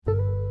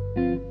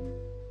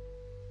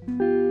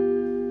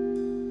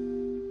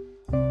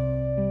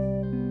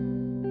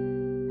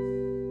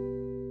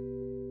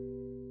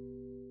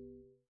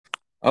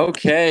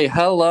Okay,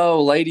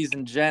 hello, ladies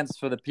and gents.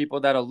 For the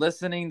people that are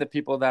listening, the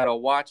people that are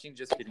watching,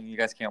 just kidding, you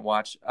guys can't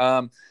watch.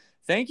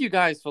 Thank you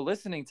guys for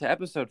listening to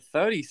episode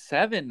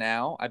 37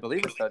 now. I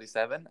believe it's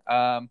 37.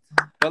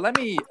 But let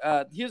me,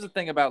 here's the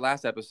thing about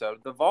last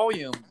episode. The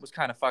volume was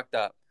kind of fucked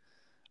up.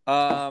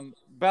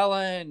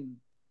 Bella and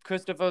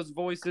Christopher's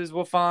voices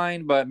were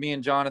fine, but me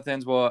and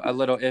Jonathan's were a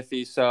little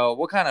iffy. So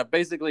we're kind of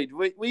basically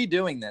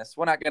redoing this.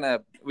 We're not going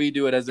to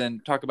redo it as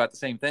in talk about the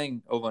same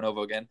thing over and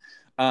over again.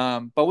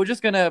 But we're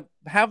just going to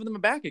have them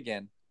back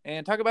again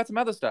and talk about some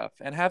other stuff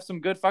and have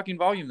some good fucking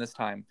volume this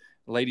time,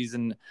 ladies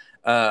and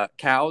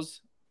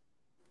cows.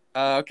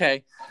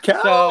 Okay.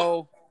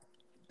 So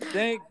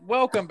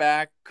welcome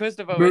back,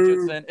 Christopher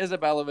Richardson,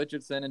 Isabella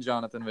Richardson, and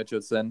Jonathan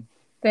Richardson.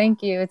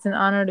 Thank you. It's an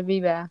honor to be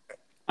back.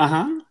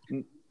 I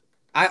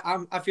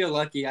feel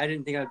lucky. I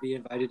didn't think I'd be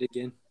invited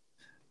again.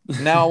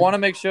 Now I want to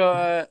make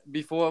sure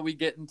before we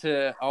get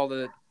into all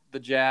the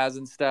jazz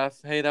and stuff.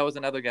 Hey, that was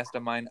another guest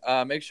of mine.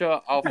 Make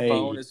sure our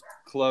phone is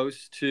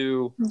close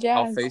to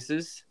our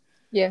faces.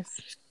 Yes.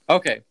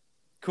 Okay.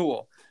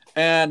 Cool.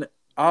 And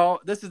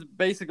this is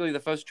basically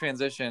the first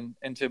transition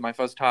into my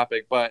first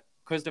topic. But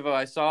Christopher,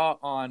 I saw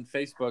on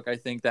Facebook, I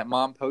think that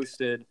Mom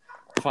posted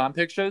prom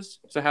pictures.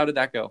 So how did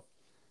that go?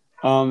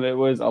 It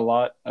was a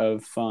lot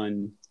of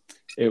fun.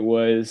 It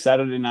was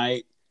Saturday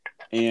night,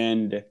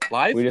 and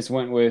live. We just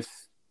went with,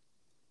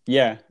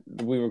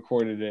 we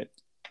recorded it.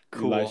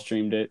 Cool. We live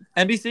streamed it.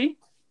 NBC?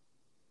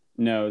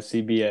 No,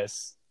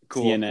 CBS.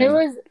 Cool. CNN, Who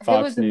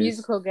was the News.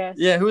 musical guest?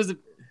 Yeah, who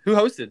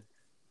hosted?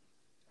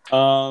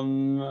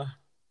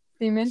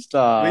 Seaman?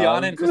 Stop.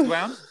 Rihanna and Chris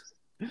Brown?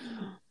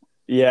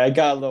 Yeah, it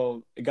got a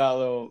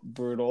little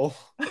brutal.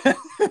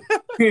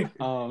 It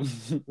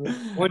was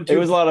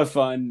a lot of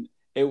fun.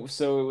 It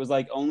was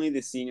like only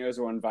the seniors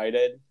were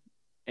invited,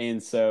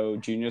 and so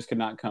juniors could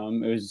not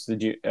come. It was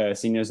the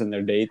seniors and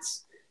their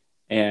dates,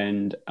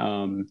 and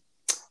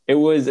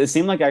it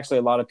seemed like actually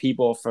a lot of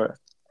people for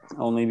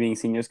only being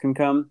seniors can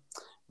come,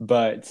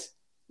 but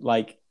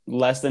like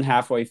less than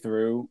halfway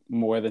through,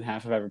 more than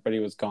half of everybody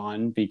was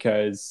gone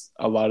because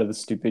a lot of the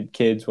stupid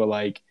kids were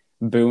like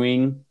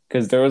booing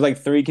because there was like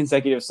 3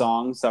 consecutive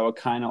songs that were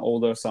kind of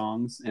older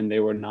songs, and they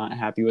were not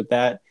happy with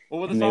that.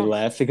 What were the songs? They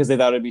left because they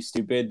thought it'd be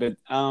stupid. But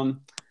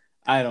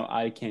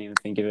I can't even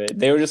think of it.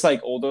 They were just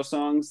like older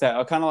songs that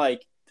are kind of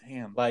like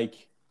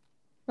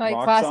like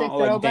rock classic song,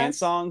 or like dance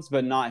songs,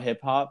 but not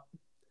hip hop.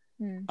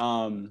 But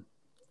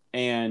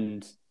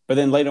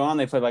then later on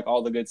they played like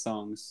all the good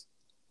songs.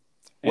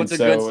 What's a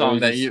good song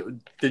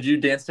did you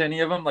dance to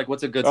any of them? Like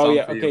what's a good song? Oh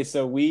yeah, for okay. You?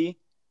 So we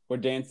were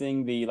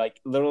dancing the like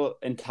little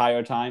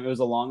entire time. It was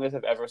the longest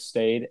I've ever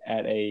stayed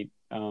at a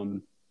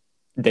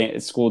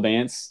school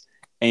dance,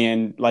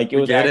 and like it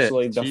was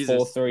actually the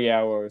full 3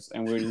 hours,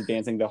 and we were just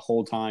dancing the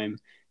whole time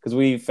because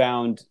we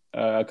found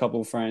a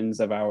couple of friends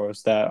of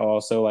ours that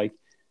also like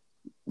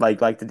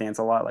to dance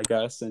a lot like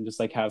us and just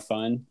like have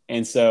fun.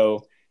 And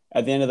so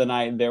at the end of the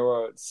night, there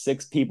were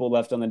 6 people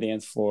left on the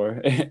dance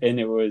floor, and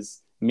it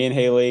was me and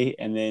Haley,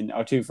 and then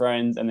our 2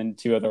 friends, and then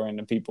 2 other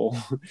random people.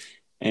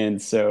 And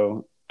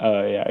so,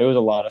 it was a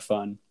lot of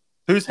fun.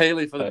 Who's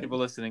Haley for the people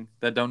listening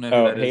that don't know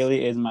who that is?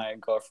 Haley is my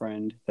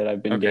girlfriend that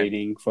I've been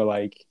dating for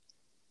like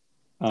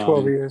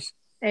 12 years.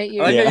 8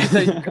 years.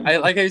 I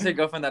like how you say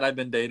girlfriend that I've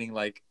been dating,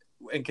 like,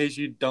 in case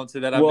you don't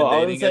say that I've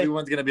been dating,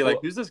 everyone's going to be like,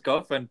 who's this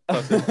girlfriend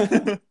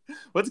person?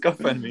 What's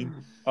girlfriend mean?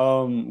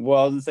 Well,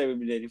 I was going to say we've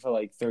been dating for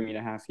like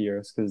 3.5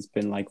 years because it's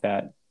been like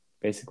that,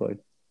 basically.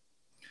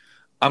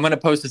 I'm going to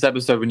post this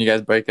episode when you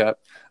guys break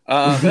up.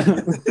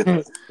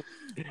 I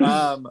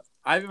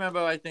remember,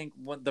 I think,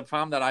 the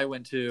prom that I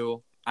went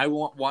to, I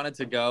wanted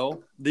to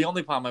go. The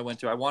only prom I went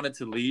to, I wanted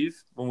to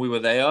leave when we were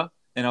there.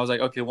 And I was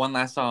like, okay, one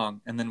last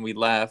song. And then we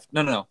left.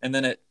 No. And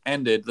then it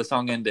ended. The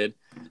song ended.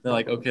 They're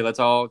like, okay, let's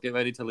all get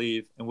ready to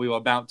leave. And we were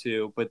about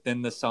to. But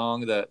then the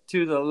song,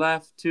 to the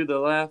left, to the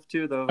left,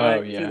 to the right.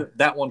 Oh, yeah.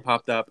 That one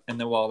popped up. And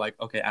then we're all like,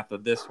 okay, after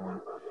this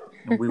one.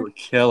 And we were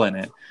killing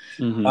it.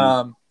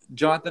 Mm-hmm.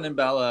 Jonathan and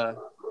Bella,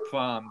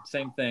 prom,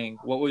 same thing.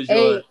 What was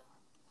your... 8.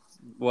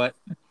 What?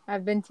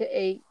 I've been to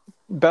 8.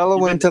 Bella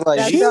went to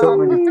like so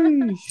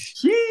many.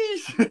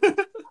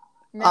 Sheesh.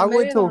 I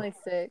went to only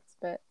 6,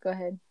 but go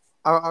ahead.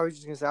 I was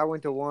just gonna say I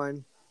went to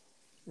 1,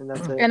 and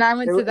that's it. And I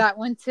went to that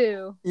one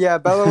too. Yeah,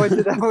 Bella went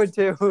to that one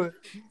too.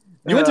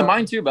 You went to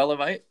mine too, Bella,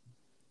 right?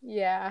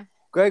 Yeah.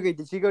 Gregory,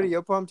 did she go to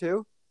your prom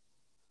too?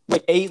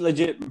 Like 8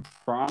 legit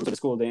proms or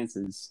school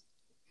dances?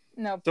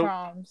 No,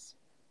 proms.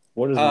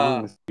 What is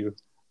wrong with you?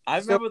 I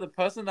remember the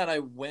person that I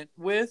went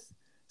with.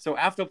 So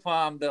after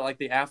prom,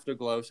 the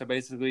afterglow. So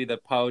basically the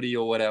party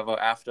or whatever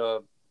after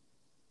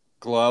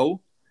prom.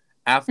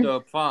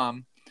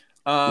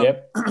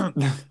 Yep.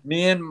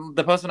 Me and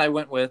the person I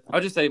went with,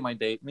 I'll just say my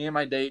date. Me and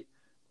my date,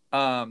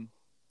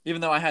 even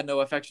though I had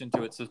no affection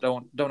to it, so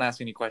don't ask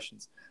any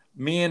questions.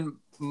 Me and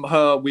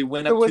her, we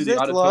went up to the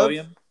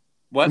auditorium.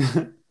 Love?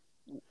 What?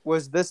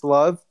 Was this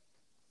love?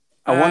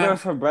 I wonder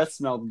if her breath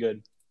smelled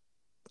good.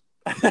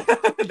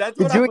 That's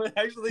what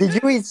I actually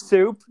did. You eat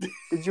soup?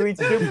 Did you eat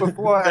soup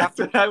before or That's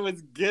after? what I was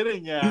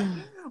getting at.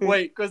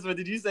 Wait, Christopher,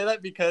 did you say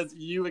that because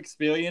you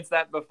experienced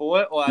that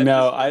before? Or I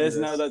just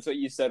know that's what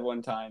you said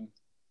one time.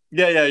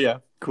 Yeah.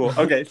 Cool.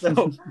 Okay,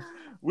 so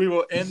we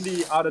were in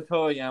the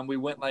auditorium. We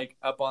went like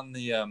up on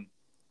the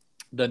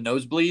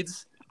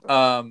nosebleeds,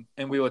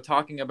 and we were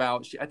talking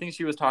about. I think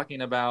she was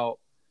talking about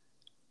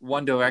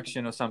One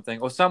Direction or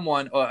something, or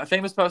someone, or a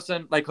famous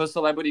person, like her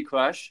celebrity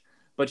crush.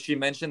 But she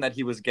mentioned that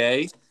he was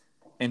gay,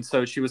 and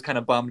so she was kind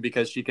of bummed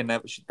because she can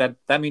never.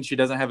 That means she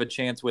doesn't have a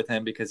chance with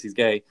him because he's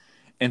gay.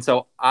 And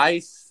so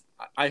I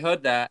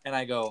heard that, and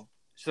I go.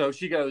 So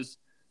she goes,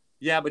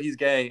 "Yeah, but he's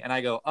gay," and I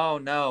go, "Oh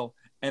no."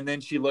 And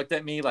then she looked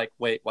at me like,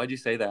 "Wait, why'd you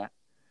say that?"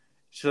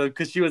 So,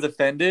 because she was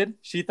offended,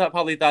 she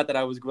probably thought that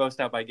I was grossed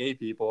out by gay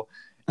people.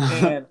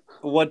 And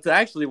what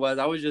actually was,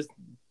 I was just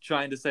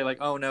trying to say like,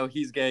 "Oh no,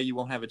 he's gay. You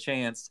won't have a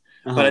chance."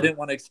 But I didn't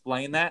want to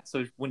explain that.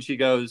 So when she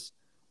goes,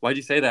 "Why'd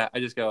you say that?" I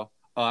just go,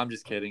 "Oh, I'm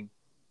just kidding."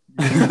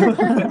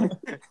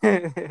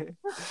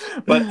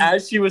 But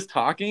as she was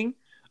talking,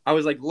 I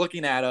was like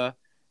looking at her,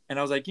 and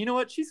I was like, you know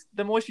what?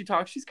 The more she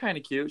talks, she's kind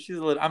of cute. She's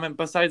a little. I mean,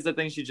 besides the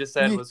thing she just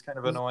said was kind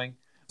of annoying.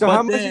 So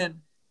but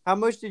how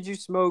much did you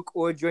smoke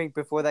or drink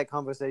before that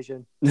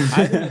conversation?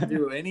 I didn't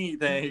do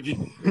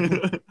anything.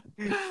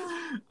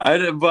 I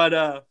didn't,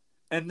 but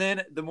and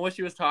then the more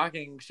she was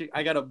talking,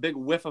 I got a big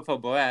whiff of her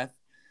breath.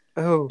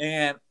 Oh.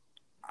 And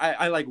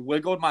I like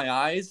wiggled my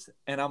eyes,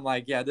 and I'm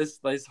like, yeah, this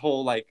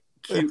whole like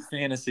cute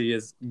fantasy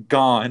is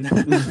gone.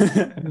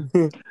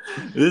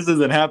 This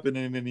isn't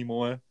happening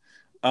anymore.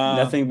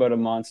 Nothing but a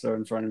monster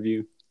in front of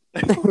you.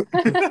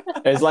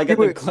 It's like at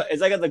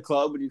the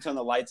club when you turn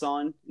the lights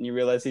on and you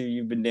realize who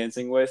you've been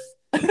dancing with.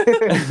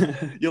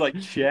 You're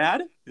like,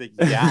 Chad? You're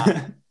like,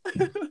 yeah.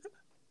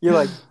 You're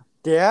like,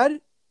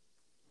 Dad?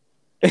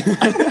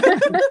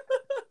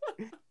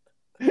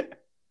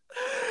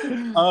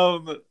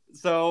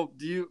 So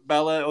do you,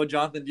 Bella or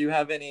Jonathan, do you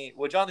have any?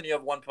 Well, Jonathan, you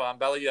have one prom.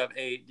 Bella, you have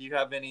 8. Do you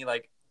have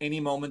any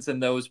moments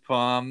in those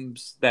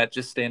proms that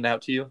just stand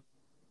out to you?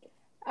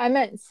 I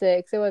meant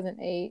 6. It wasn't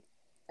 8.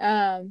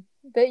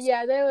 But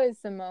yeah, there was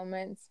some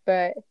moments,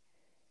 but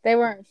they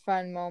weren't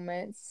fun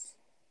moments.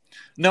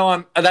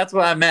 No, that's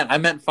what I meant. I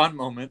meant fun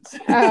moments.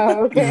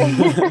 Oh,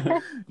 okay.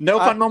 No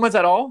fun moments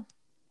at all?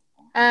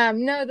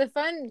 No,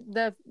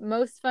 the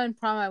most fun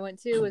prom I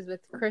went to was with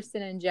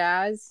Kristen and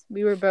Jazz.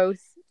 We were both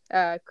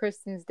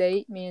Kristen's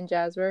date, me and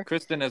Jazz were.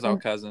 Kristen is our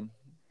cousin.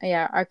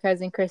 Yeah, our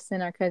cousin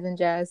Kristen, our cousin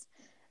Jazz.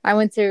 I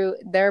went to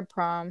their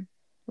prom.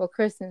 Well,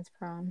 Kristen's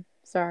prom.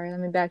 Sorry, let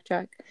me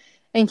backtrack.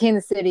 In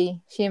Kansas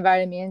City, she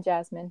invited me and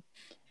Jasmine,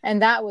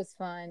 and that was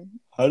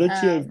fun. How did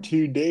you have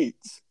 2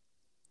 dates?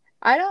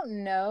 I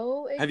don't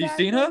know exactly. Have you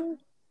seen her?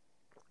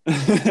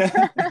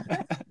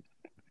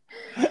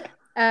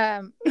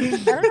 I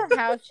don't know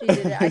how she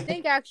did it. I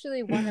think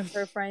actually one of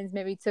her friends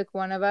maybe took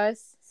one of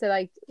us, so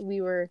like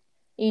we were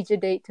each a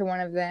date to one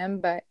of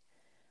them, but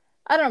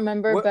I don't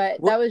remember.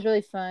 But that was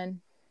really fun.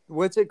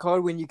 What's it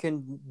called when you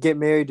can get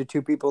married to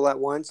 2 people at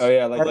once? Oh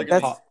yeah,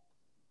 that's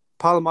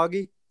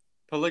polymorphy.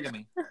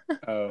 Polygamy.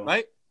 Oh.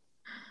 Right?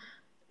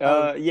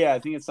 Yeah, I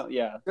think it's something.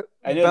 Yeah,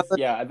 I know.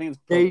 I think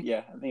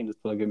it's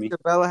polygamy.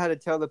 Bella had to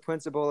tell the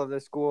principal of the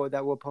school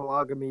that we're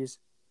polygamies.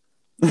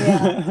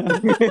 Yeah.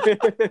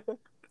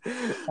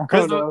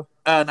 Christopher,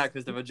 not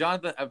Christopher.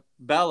 Jonathan,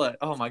 Bella.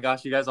 Oh my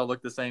gosh, you guys all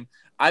look the same.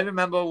 I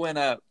remember when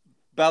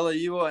Bella,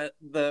 you were at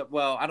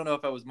I don't know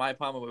if it was my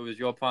prom or it was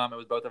your prom. It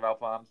was both of our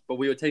proms, but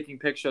we were taking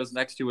pictures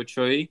next to a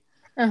tree,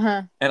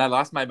 and I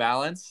lost my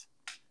balance.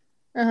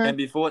 And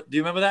do you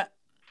remember that?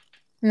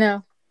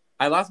 No.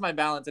 I lost my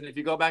balance, and if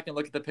you go back and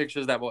look at the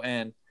pictures that were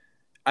in,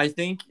 I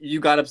think you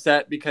got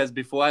upset because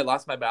before I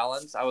lost my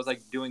balance, I was like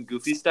doing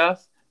goofy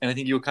stuff, and I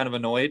think you were kind of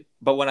annoyed.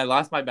 But when I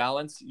lost my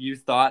balance, you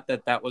thought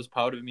that was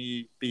part of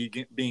me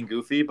being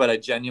goofy, but I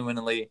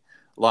genuinely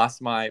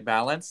lost my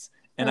balance.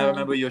 And I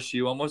remember your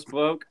shoe almost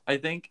broke, I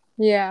think.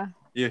 Yeah.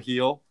 Your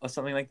heel or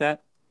something like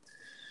that.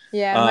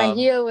 Yeah, my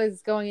heel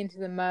was going into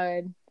the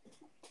mud.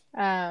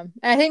 And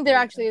I think there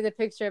actually is a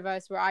picture of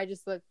us where I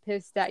just look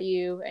pissed at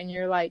you, and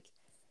you're like,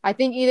 I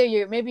think either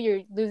you're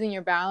losing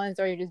your balance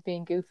or you're just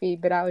being goofy,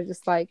 but I was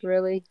just like,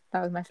 really?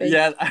 That was my face.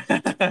 Yeah,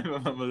 I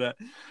remember that.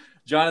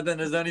 Jonathan,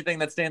 is there anything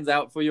that stands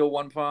out for your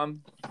one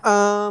prom?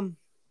 I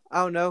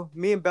don't know.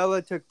 Me and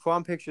Bella took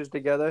prom pictures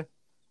together.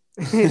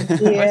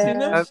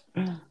 Yeah.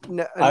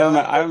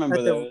 I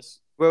remember those.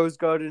 Rose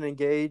Garden and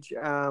Gage.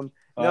 I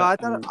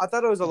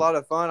thought it was a lot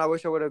of fun. I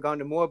wish I would have gone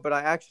to more, but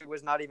I actually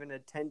was not even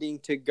intending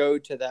to go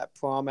to that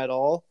prom at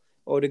all,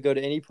 or to go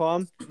to any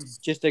prom.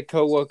 Just a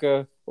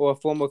coworker or a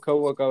former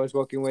coworker I was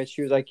working with.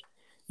 She was like,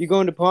 "You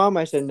going to prom?"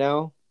 I said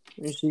no.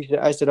 And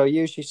I said, "Are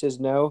you?" She says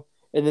no.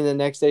 And then the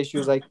next day she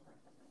was like,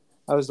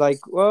 I was like,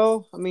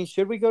 "Well, I mean,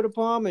 should we go to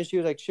prom?" And she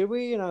was like, "Should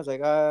we?" And I was like,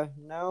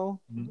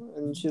 "No."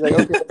 And she's like,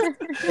 "Okay,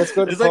 let's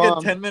go to prom." It's like a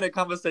 10-minute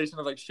conversation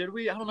of like, "Should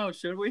we?" I don't know.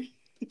 Should we?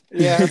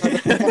 Yeah, I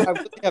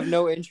really have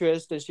no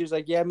interest. And she was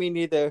like, "Yeah, me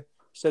neither."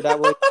 So that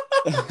was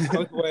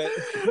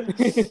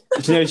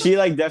she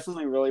like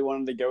definitely really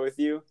wanted to go with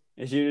you,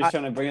 and she was just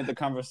trying to bring up the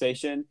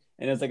conversation.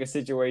 And it's like a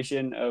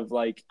situation of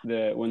like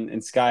when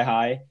in Sky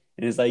High,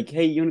 And it's like,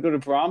 hey, you want to go to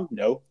prom?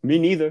 No, me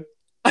neither.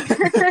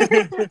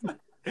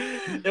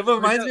 It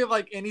reminds me of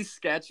like any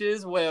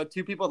sketches where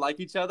two people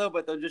like each other,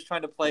 but they're just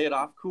trying to play it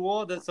off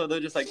cool. So they're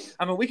just like,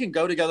 I mean, we can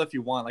go together if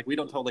you want. Like, we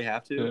don't totally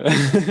have to.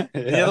 Yeah.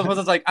 And the other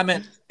person's like, I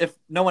mean, if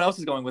no one else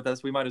is going with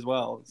us, we might as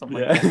well.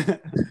 Something like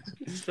that.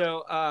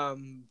 So,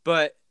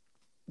 but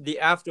the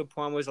after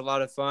prom was a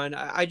lot of fun.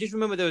 I just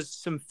remember there was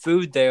some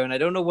food there, and I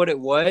don't know what it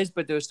was,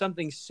 but there was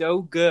something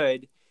so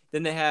good.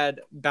 Then they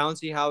had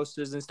bouncy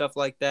houses and stuff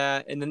like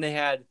that, and then they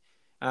had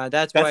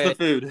that's the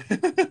food.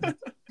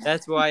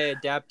 That's why I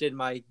adapted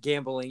my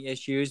gambling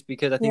issues,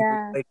 because I think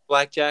we played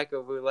blackjack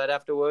or roulette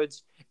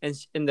afterwards, and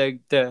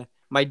the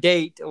my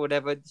date or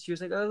whatever, she was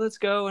like, "Oh, let's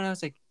go," and I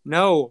was like,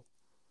 "No."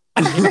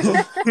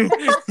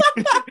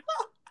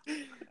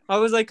 I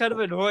was like kind of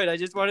annoyed. I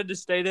just wanted to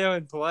stay there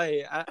and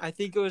play. I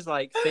think it was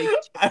like fake.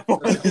 I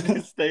wanted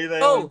to stay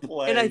there and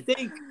play. And I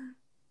think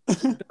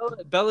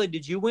Bella,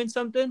 did you win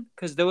something?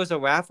 Because there was a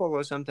raffle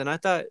or something. I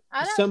thought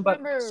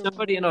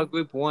somebody in our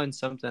group won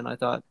something. I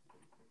thought.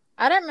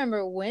 I don't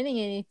remember winning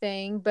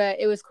anything, but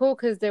it was cool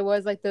because there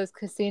was like those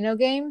casino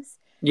games.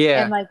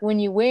 Yeah. And like when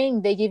you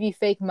win, they give you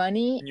fake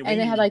money, and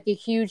they had like a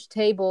huge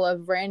table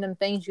of random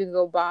things you could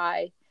go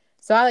buy.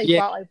 So I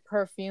bought like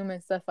perfume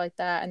and stuff like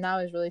that, and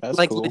that was really cool.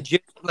 Like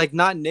legit, like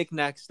not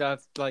knick-knack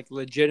stuff, like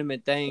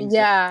legitimate things.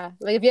 Yeah,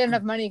 like if you had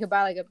enough money, you could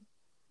buy like a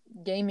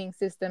gaming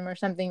system or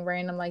something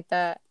random like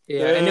that.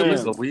 Yeah, and it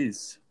was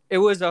Louise. It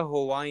was a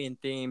Hawaiian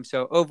theme,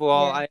 so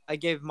overall, I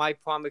gave my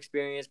prom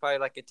experience probably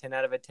like a 10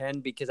 out of a 10,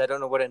 because I don't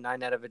know what a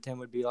 9 out of a 10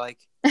 would be like.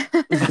 And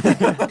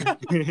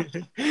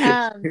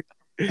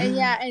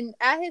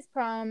at his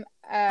prom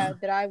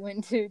that I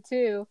went to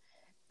too,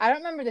 I don't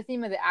remember the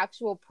theme of the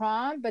actual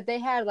prom, but they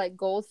had like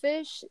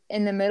goldfish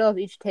in the middle of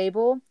each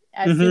table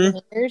as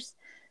souvenirs.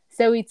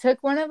 So we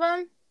took one of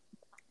them,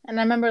 and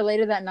I remember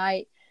later that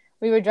night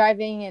we were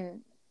driving,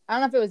 and I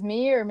don't know if it was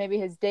me or maybe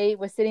his date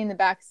was sitting in the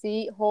back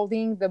seat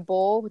holding the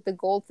bowl with the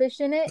goldfish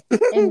in it,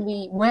 and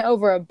we went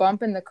over a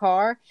bump in the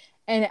car,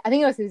 and I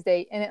think it was his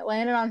date, and it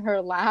landed on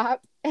her lap,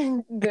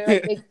 and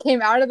it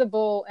came out of the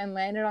bowl and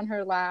landed on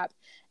her lap,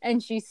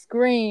 and she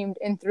screamed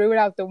and threw it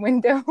out the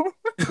window.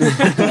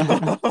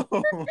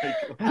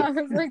 I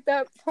was like,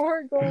 that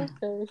poor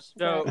goldfish.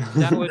 So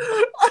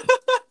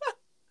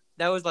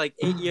that was like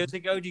 8 years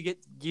ago. Do you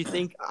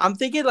think? I'm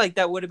thinking like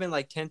that would have been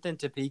like 10th and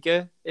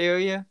Topeka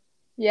area.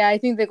 Yeah, I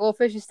think the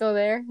goldfish is still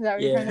there. Is that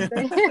what you're trying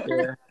to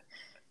say?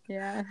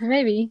 Yeah,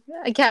 maybe.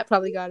 A cat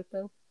probably got it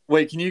though.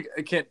 Wait,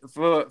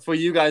 for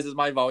you guys, is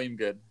my volume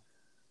good?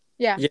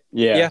 Yeah.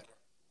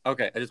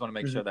 Okay, I just want to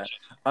make sure that.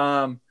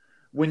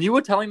 When you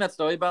were telling that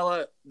story,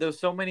 Bella, there's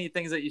so many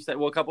things that you said.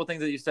 Well, a couple of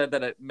things that you said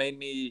that it made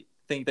me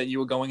think that you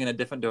were going in a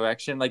different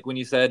direction. Like when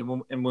you said,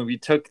 when we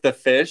took the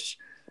fish,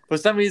 for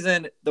some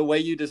reason, the way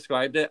you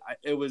described it,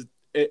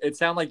 it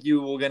sounded like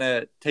you were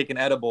gonna take an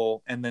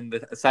edible, and then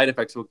the side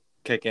effects will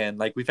kick in.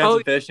 Like we found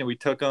some fish and we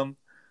took them.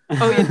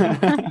 Oh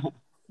yeah.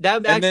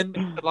 That actually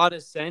makes a lot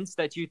of sense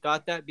that you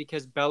thought that,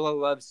 because Bella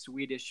loves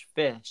Swedish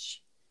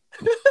fish.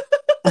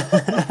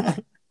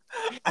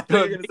 I thought you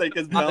were going to say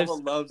because Bella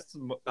loves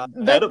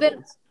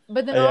edibles.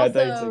 But then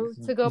also,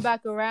 to go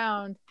back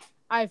around,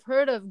 I've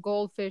heard of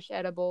goldfish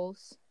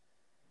edibles.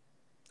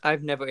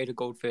 I've never ate a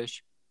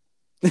goldfish.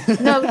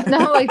 No,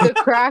 like the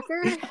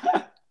cracker?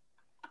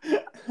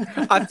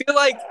 I feel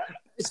like,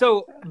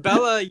 so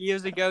Bella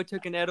years ago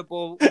took an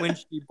edible when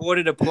she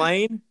boarded a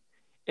plane,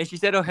 and she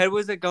said her head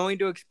was going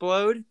to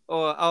explode.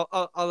 Or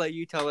I'll let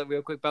you tell it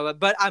real quick, Bella.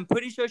 But I'm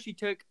pretty sure she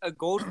took a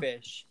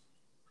goldfish.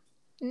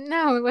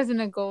 No, it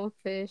wasn't a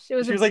goldfish. She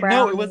was like,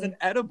 no, it was an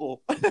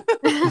edible.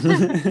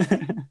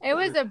 It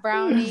was a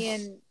brownie,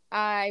 and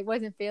I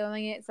wasn't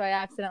feeling it, so I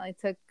accidentally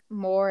took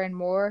more and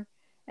more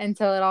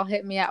until it all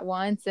hit me at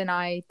once, and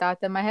I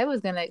thought that my head was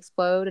going to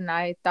explode, and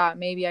I thought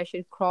maybe I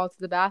should crawl to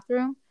the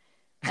bathroom.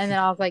 And then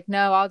I was like,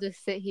 no, I'll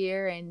just sit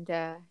here and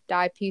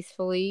die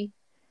peacefully.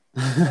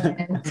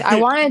 And I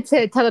wanted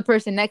to tell the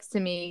person next to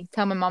me,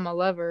 tell my mom I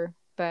love her,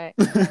 but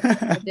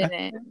I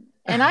didn't.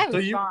 And I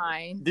was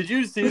fine. Did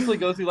you seriously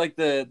go through like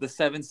the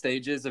 7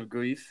 stages of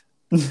grief?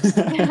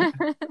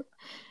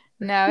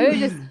 No, it was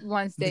just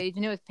one stage,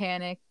 and it was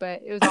panic,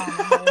 but it was all in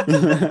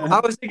my head. I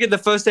was thinking the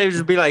first stage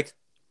would be like,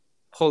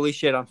 holy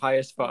shit, I'm high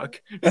as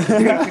fuck.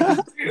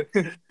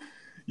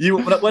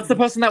 What's the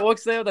person that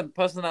works there? The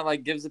person that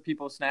like gives the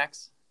people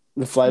snacks?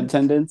 The flight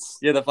attendants?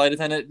 Yeah, the flight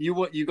attendant.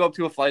 You go up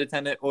to a flight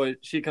attendant, or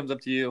she comes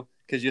up to you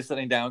because you're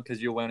sitting down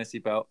because you're wearing a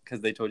seatbelt because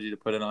they told you to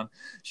put it on.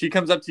 She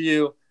comes up to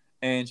you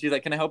and she's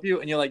like, "Can I help you?"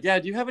 And you're like, "Yeah.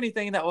 Do you have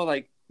anything that will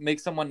like make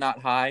someone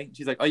not high?"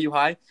 She's like, "Are you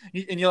high?"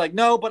 And you're like,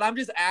 "No, but I'm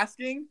just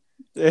asking."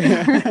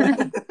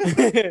 Bella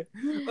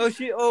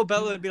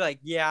would be like,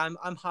 "Yeah,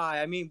 I'm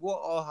high. I mean, we're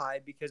all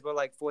high because we're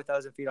like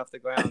 4,000 feet off the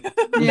ground."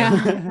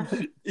 Yeah.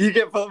 You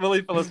get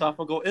really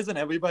philosophical. Isn't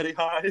everybody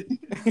high?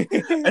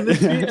 and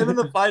then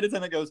the flight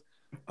attendant goes,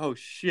 "Oh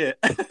shit."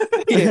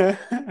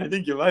 I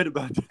think you're right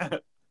about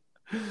that.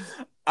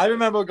 I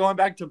remember going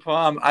back to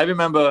prom. I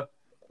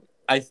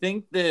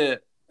think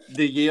the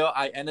year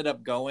I ended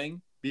up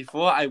going,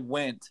 before I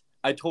went,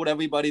 I told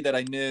everybody that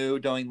I knew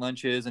during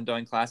lunches and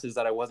during classes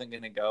that I wasn't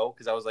going to go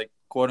because I was like,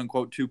 quote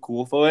unquote, too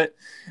cool for it.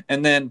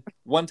 And then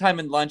one time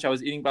in lunch, I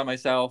was eating by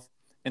myself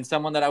and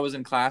someone that I was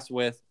in class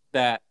with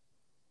that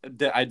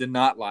I did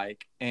not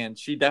like. And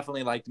she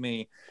definitely liked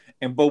me.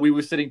 But we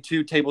were sitting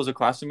 2 tables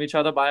across from each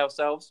other by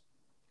ourselves.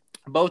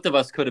 Both of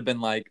us could have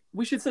been like,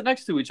 we should sit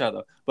next to each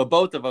other. But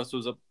both of us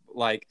was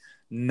like,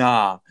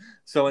 nah.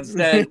 So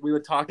instead, we were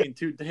talking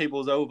 2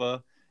 tables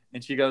over.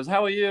 And she goes,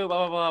 how are you? Blah,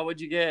 blah, blah.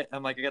 What'd you get?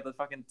 I'm like, I got the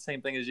fucking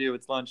same thing as you.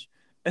 It's lunch.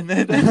 And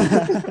then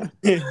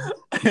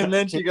and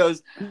then she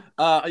goes,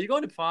 are you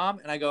going to prom?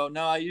 And I go,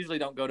 no, I usually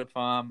don't go to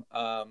prom.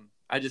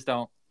 I just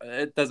don't.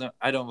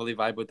 I don't really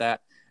vibe with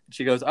that. And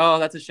she goes, oh,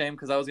 that's a shame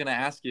because I was going to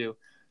ask you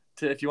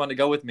if you want to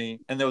go with me.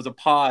 And there was a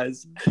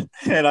pause.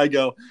 And I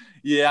go,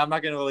 yeah, I'm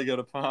not going to really go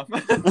to prom.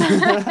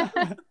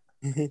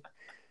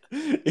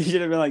 You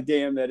should have been like,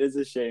 damn, that is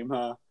a shame,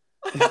 huh?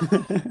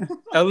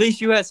 At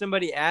least you had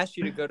somebody ask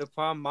you to go to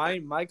prom.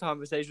 My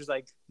conversation was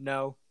like,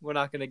 no, we're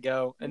not gonna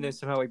go, and then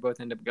somehow we both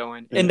end up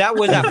going. And that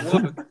was at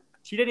work.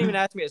 She didn't even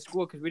ask me at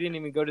school because we didn't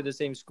even go to the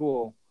same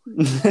school.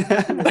 We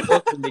were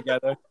working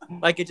together.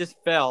 Like it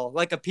just fell,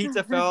 like a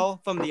pizza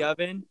fell from the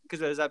oven because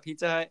it was at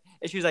Pizza Hut,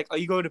 and she was like, "Are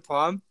you going to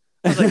prom?"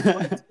 I was like,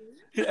 "What?"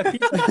 A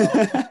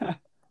pizza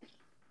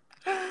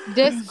fell.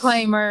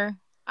 Disclaimer: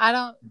 I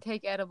don't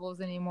take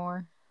edibles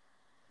anymore.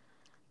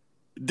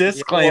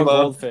 Disclaimer: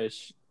 or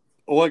goldfish.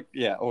 Or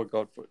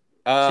goldfish.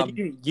 So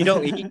you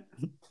don't eat?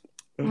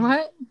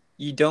 What?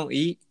 You don't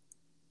eat?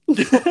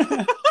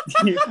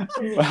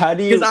 How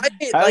do you? How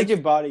like your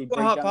body break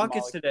Hot down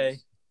Pockets today?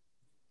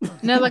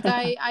 No, like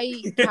I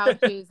eat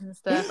couches and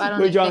stuff. I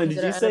don't. Wait, eat Jonathan,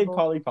 things did that you are say edible.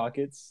 Polly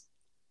Pockets?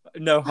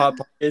 No, Hot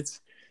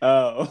Pockets.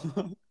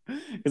 Oh,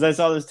 because I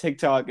saw this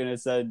TikTok and it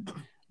said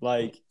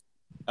like,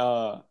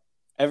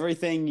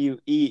 everything you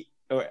eat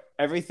or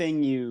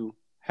everything you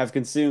have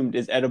consumed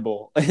is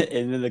edible,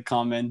 and then the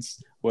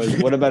comments was,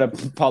 "What about a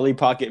Polly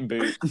Pocket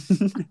boot?"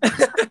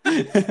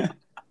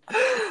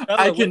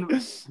 I can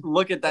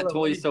look at that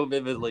toy so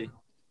vividly.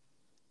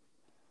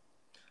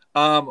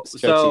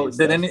 So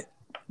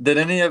did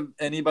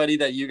anybody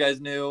that you guys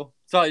knew?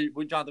 Sorry,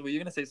 Jonathan, were you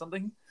gonna say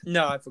something?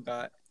 No, I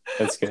forgot.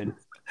 That's good.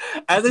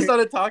 As I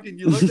started talking,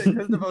 you looked at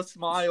Christopher,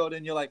 smiled,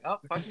 and you're like, "Oh,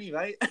 fuck me,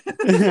 right?"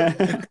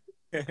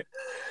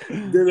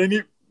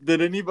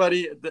 Did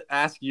anybody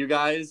ask you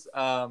guys,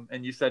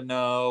 and you said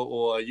no,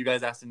 or you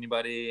guys asked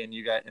anybody and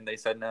they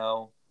said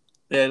no?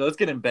 Yeah, let's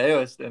get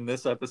embarrassed in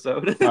this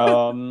episode.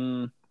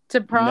 To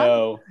prom?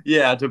 No.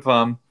 Yeah, to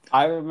prom.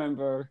 I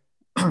remember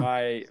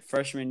my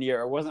freshman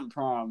year. It wasn't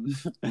prom,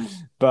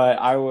 but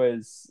I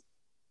was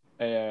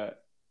a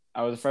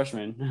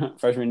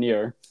freshman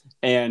year,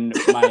 and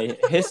my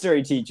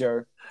history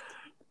teacher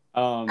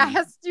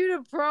asked you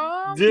to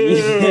prom? Dude,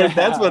 yeah.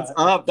 That's what's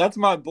up. That's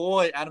my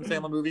boy. Adam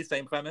Sandler movie,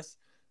 same premise.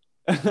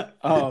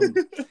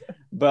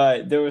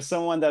 But there was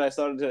someone that I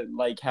started to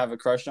like have a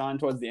crush on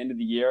towards the end of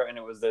the year, and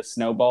it was the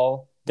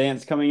snowball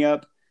dance coming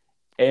up.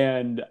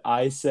 And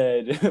I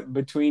said,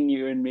 between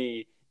you and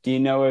me, do you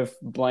know if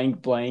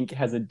blank blank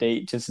has a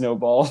date to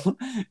Snowball?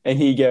 And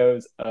he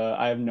goes,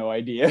 I have no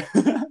idea.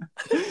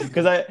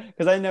 Because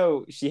I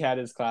know she had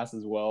his class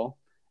as well.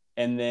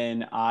 And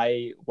then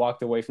I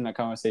walked away from that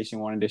conversation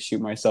wanting to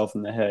shoot myself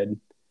in the head.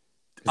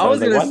 I was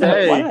going to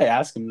say, why did I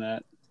ask him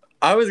that?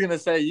 I was going to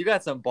say, you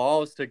got some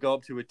balls to go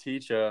up to a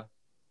teacher.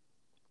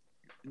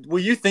 Were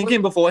you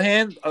thinking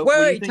beforehand?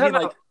 Wait, tell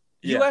me.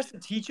 You asked the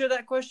teacher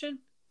that question?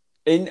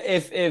 And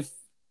if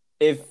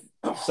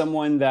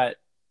someone that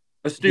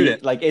a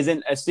student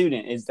isn't a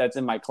student that's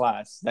in my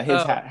class that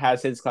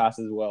has his class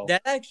as well,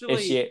 that actually,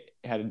 if she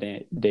had a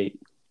date,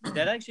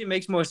 that actually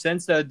makes more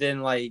sense though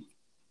than like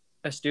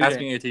a student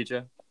asking a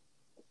teacher.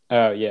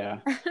 Oh yeah.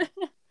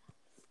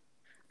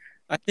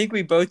 I think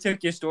we both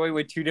took your story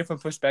with 2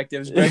 different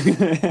perspectives. Greg,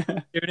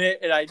 student,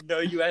 and I know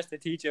you asked the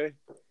teacher.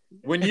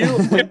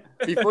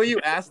 Before you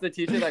asked the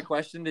teacher that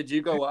question, did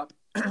you go up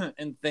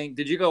and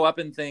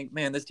think,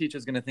 man, this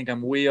teacher's gonna think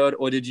I'm weird,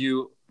 or did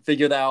you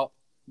figure out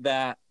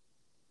that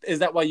is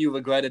that why you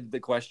regretted the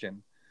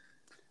question?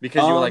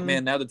 Because you were like,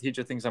 man, now the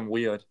teacher thinks I'm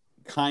weird.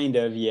 Kind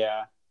of,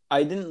 yeah.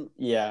 I didn't.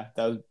 Yeah,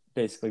 that was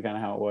basically kind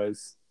of how it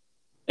was.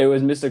 It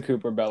was Mr.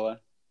 Cooper,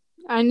 Bella.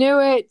 I knew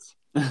it.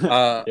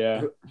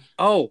 Yeah.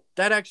 Oh,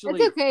 that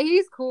actually. It's okay.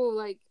 He's cool.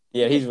 Like.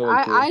 Yeah, he's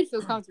really cool. I'd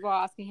feel comfortable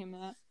asking him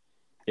that.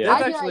 Yeah.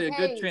 That's actually a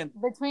good trend.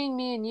 Between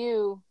me and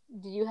you,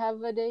 do you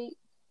have a date?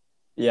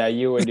 Yeah,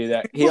 you would do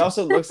that. He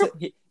also looks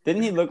like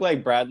didn't he look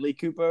like Bradley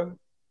Cooper?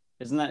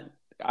 Isn't that?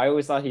 I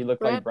alwaay thought he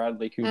looked like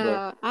Bradley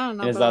Cooper. I don't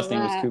know. And his last name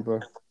was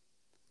Cooper.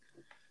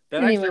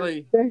 That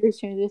actually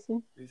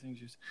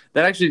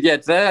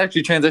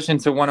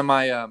transitioned to one of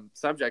my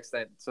subjects.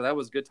 That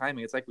was good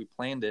timing. It's like we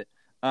planned it.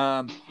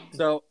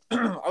 So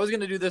I was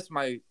gonna do this.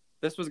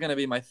 This was gonna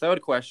be my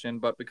third question,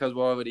 but because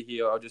we're already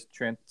here, I'll just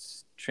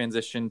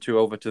transition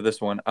over to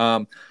this one.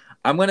 I'm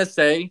gonna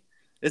say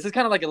this is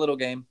kind of like a little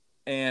game,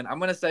 and I'm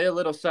gonna say a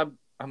little subject.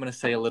 I'm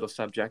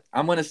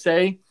gonna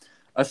say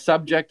a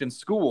subject in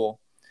school,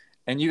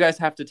 and you guys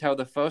have to tell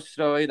the first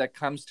story that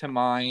comes to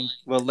mind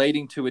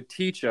relating to a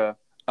teacher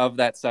of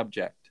that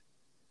subject.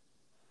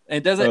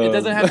 It doesn't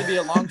have to be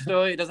a long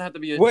story. It doesn't have to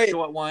be a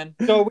short one.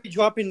 So are we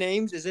dropping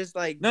names? Is this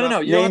like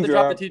no? You don't have to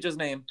drop the teacher's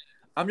name.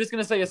 I'm just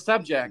gonna say a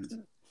subject,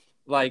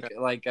 like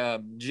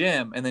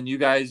gym, and then you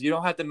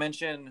don't have to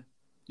mention.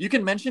 You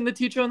can mention the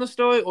teacher in the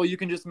story, or you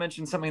can just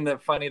mention something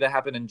funny that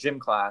happened in gym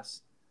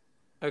class.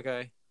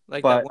 Okay,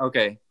 that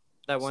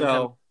one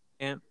time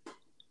in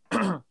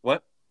camp.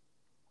 What?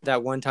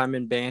 That one time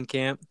in band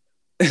camp.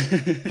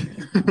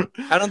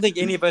 I don't think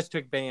any of us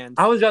took band.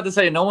 I was about to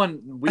say we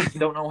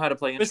don't know how to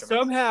play instruments. But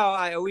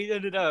somehow we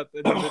ended up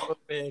in the middle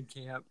of band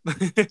camp.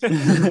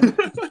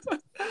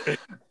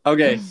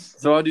 Okay,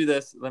 so I'll do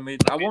this.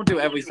 I won't do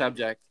every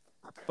subject,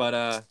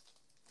 but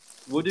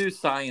we'll do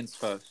science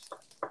first.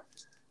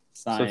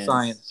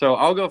 Science. So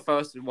I'll go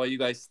first while you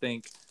guys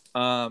think.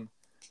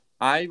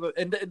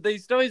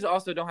 These stories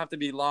also don't have to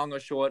be long or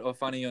short or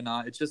funny or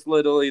not. It's just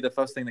literally the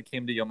first thing that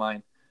came to your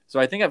mind. So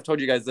I think I've told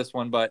you guys this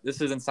one, but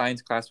this is in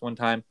science class one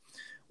time.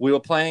 We were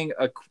playing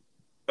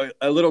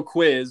a little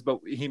quiz, but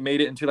he made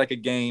it into like a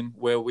game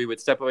where we would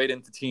separate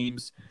into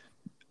teams.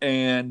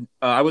 And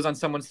I was on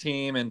someone's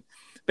team, and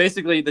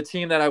basically the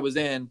team that I was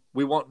in,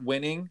 we weren't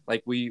winning.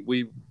 Like we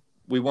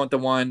weren't the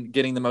one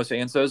getting the most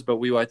answers, but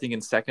we were, I think,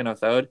 in second or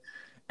third.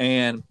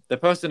 And the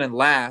person in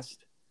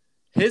last,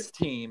 his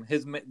team,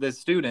 the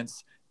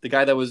students, the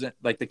guy that was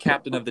like the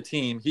captain of the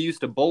team, he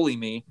used to bully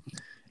me.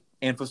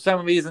 And for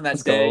some reason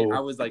that day,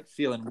 I was like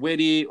feeling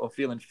witty or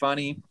feeling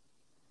funny.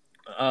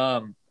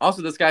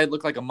 Also, this guy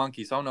looked like a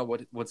monkey, so I don't know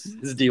what's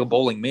his deal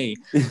bullying me.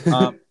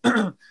 But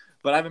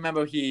I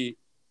remember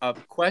a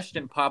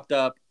question popped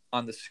up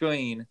on the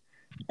screen,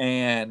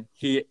 and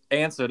he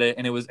answered it,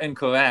 and it was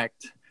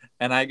incorrect.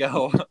 And I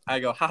go,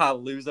 haha,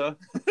 loser.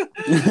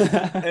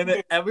 And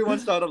then everyone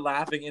started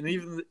laughing, and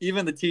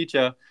even the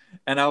teacher.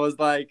 And I was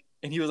like,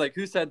 and he was like,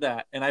 who said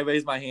that? And I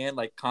raised my hand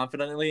like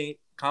confidently,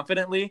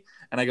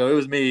 and I go, it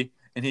was me.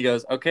 And he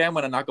goes, okay, I'm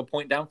gonna knock a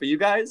point down for you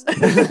guys.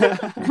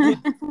 And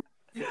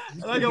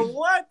I go,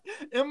 what?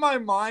 In my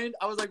mind,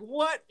 I was like,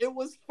 what? It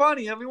was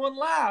funny. Everyone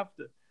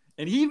laughed,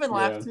 and he even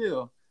laughed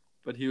too.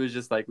 But he was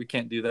just like, we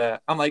can't do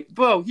that. I'm like,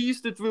 bro, he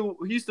used to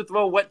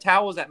throw wet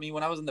towels at me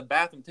when I was in the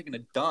bathroom taking a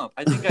dump.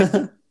 I think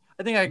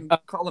I can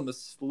call him a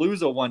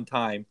loser one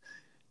time.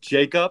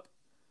 Jacob.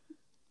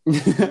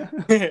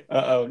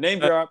 Uh-oh, name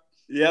drop.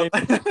 Yep.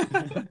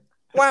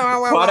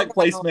 Product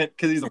placement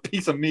because he's a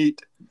piece of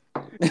meat.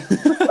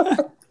 I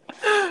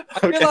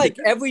feel like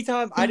every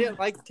time I didn't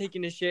like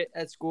taking a shit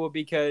at school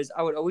because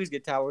I would always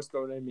get towels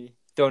thrown at me.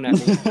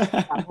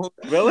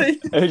 Really?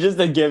 It was just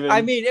a given.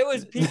 I mean, it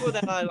was people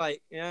that I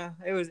like. Yeah.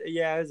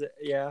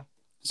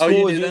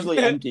 School was usually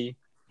empty.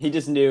 He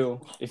just knew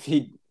if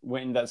he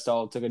went in that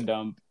stall, took a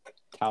dump,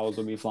 towels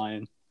would be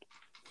flying.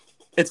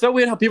 It's so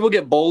weird how people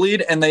get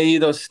bullied and they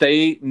either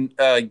stay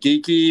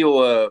geeky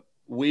or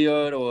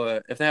weird,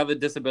 or if they have a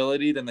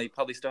disability, then they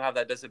probably still have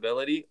that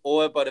disability.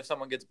 But if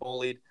someone gets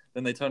bullied,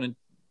 then they're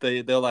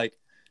like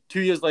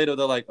 2 years later,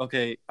 they're like,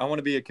 okay, I want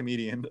to be a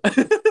comedian.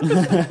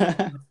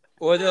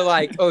 Or they're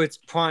like, oh, it's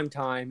prime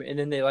time, and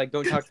then they like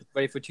don't talk to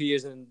anybody for 2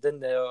 years, and then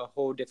they're a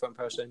whole different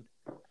person.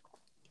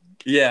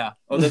 Yeah.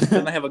 Or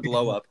then they have a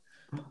glow up.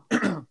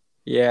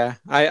 Yeah,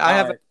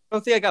 I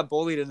don't think I got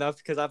bullied enough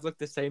because I've looked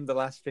the same the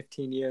last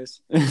 15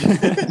 years.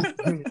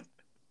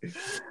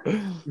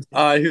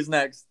 Who's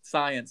next?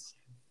 Science.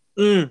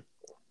 So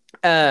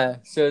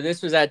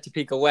this was at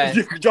Topeka West.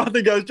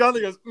 Jonathan goes,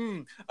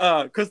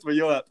 Christopher,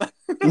 you're up.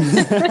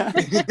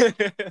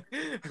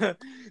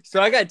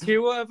 So I got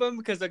two of them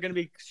because they're going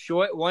to be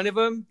short. One of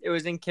them, it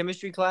was in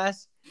chemistry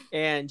class,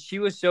 and she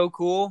was so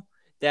cool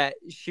that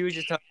she was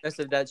just telling us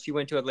that she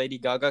went to a Lady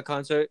Gaga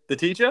concert. The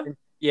teacher?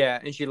 Yeah,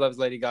 and she loves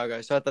Lady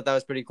Gaga, so I thought that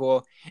was pretty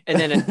cool. And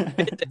then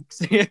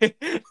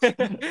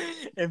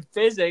in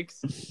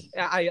physics,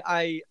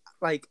 I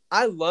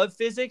love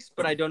physics,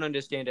 but I don't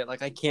understand it.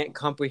 Like I can't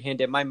comprehend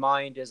it. My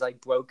mind is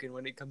like broken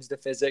when it comes to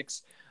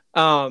physics.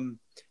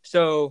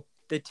 So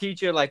the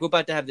teacher, like, we're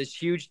about to have this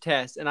huge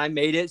test, and I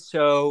made it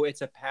so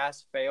it's a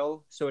pass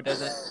fail, so it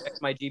doesn't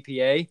affect my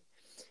GPA.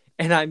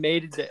 And I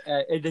made it.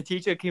 And the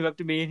teacher came up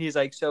to me and he's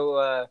like,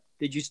 so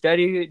did you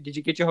study? Did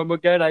you get your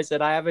homework done? I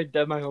said, I haven't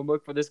done my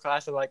homework for this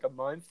class in like a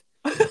month.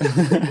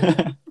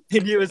 And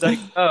he was like,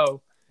 oh.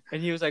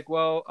 And he was like,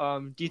 well,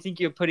 do you think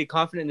you're pretty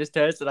confident in this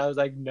test? And I was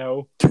like,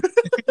 no.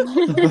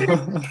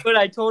 But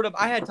I told him,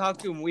 I had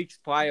talked to him weeks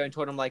prior and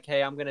told him like,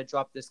 hey, I'm going to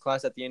drop this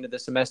class at the end of the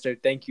semester.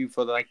 Thank you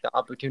for like the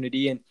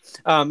opportunity. And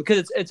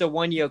because it's a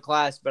 1 year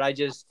class, but I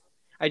just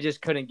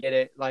couldn't get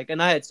it. Like,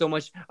 and I had so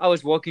much, I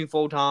was working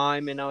full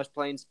time and I was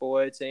playing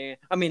sports, and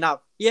I mean,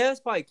 it's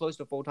probably close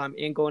to full time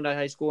and going to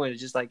high school. And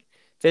it's just like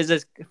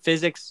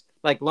physics,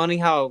 like learning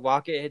how a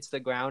rocket hits the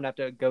ground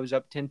after it goes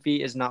up 10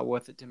 feet is not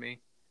worth it to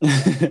me.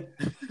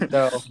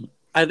 So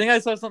I think I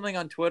saw something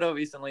on Twitter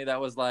recently that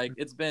was like,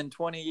 it's been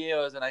 20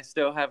 years and I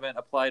still haven't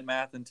applied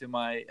math into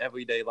my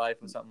everyday life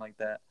or something like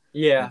that.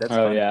 Yeah. That's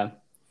funny. Yeah.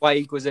 Y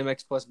equals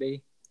mx plus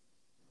b.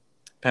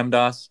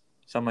 PEMDAS,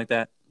 something like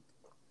that.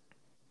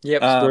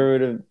 Yep. Square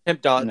root of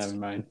temp dots. Never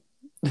mind.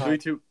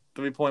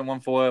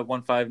 3.14,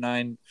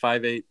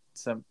 158,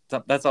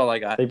 that's all I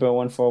got.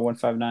 3.14,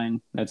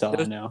 159. That's all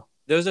I know.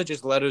 Those are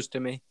just letters to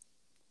me.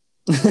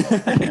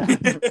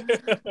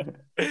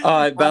 All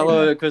right,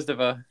 Bella,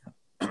 Christopher.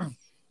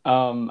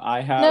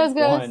 I have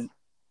one.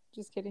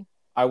 Just kidding.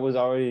 I was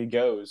already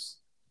goes.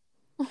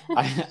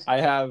 I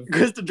have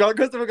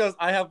Christopher goes,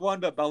 I have one,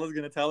 but Bella's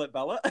gonna tell it.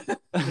 Bella.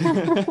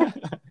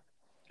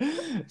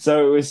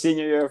 So it was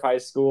senior year of high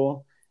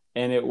school,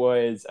 and it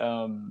was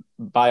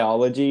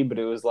biology, but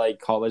it was like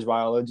college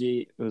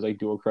biology. It was like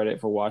dual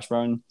credit for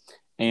Washburn,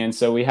 and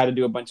so we had to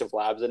do a bunch of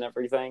labs and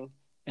everything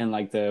in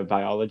like the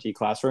biology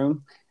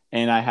classroom.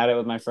 And I had it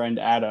with my friend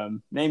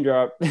Adam, name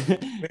drop.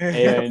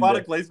 And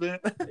product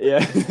placement.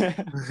 Yeah.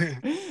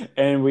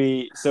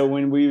 And so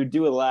when we would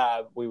do a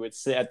lab, we would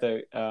sit at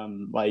the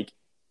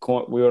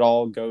we would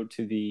all go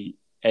to the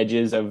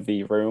edges of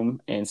the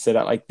room and sit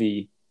at like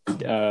the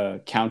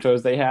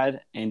counters they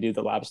had and do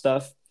the lab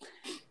stuff.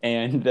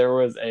 And there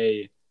was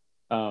a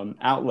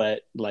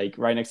outlet like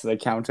right next to the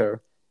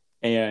counter,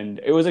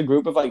 and it was a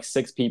group of like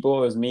 6 people.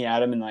 It was me,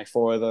 Adam, and like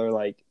 4 other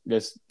like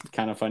just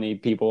kind of funny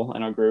people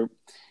in our group.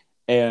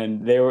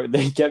 And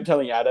they kept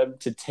telling Adam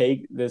to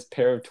take this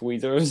pair of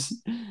tweezers,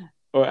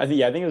 or I think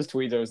it was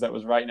tweezers that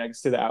was right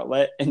next to the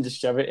outlet, and just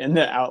shove it in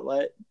the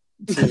outlet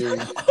to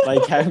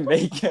like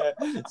make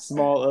a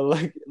small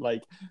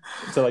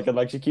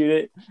electrocute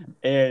it.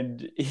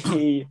 And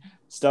he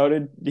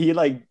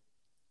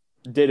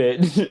did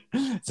it.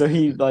 So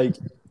he like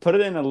put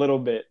it in a little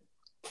bit,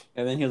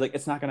 and then he was like,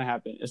 it's not gonna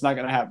happen,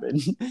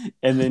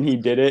 and then he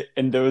did it,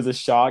 and there was a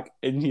shock,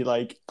 and he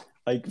like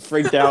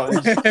freaked out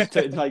and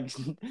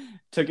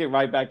took it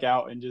right back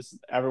out, and just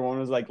everyone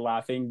was like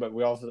laughing, but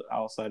we also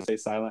had to stay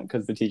silent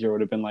because the teacher would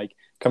have been like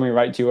coming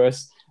right to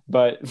us.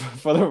 But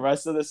for the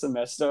rest of the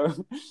semester,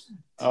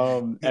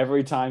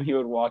 every time he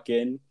would walk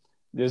in,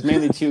 there's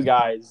mainly 2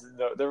 guys.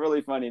 They're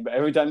really funny, but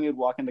every time he would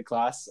walk into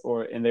class,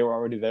 and they were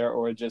already there,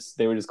 or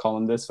they would just call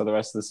him this for the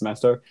rest of the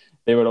semester,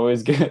 they would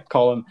always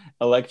call him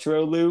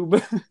electro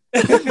lube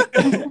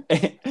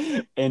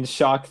and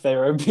shock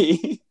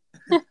therapy.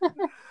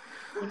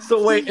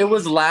 So wait, it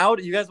was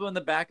loud? You guys were in the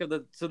back of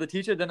so the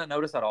teacher didn't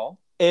notice at all?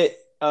 I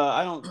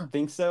don't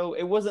think so.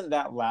 It wasn't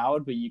that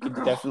loud, but you could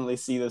definitely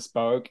see the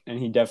spark, and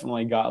he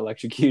definitely got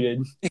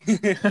electrocuted.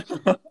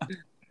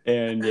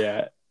 And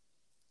yeah.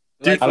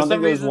 Dude, I don't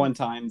think there was one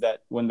time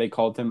that when they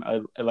called him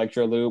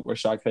electrolube or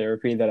shock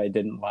therapy that I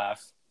didn't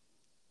laugh.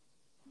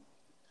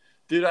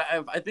 Dude,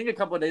 I think a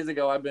couple of days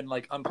ago I've been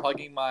like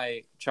unplugging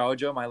my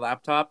charger, my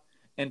laptop,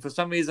 and for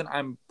some reason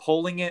I'm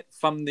pulling it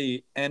from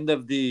the end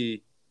of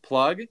the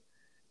plug.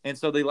 And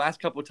so the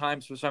last couple of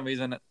times, for some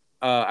reason,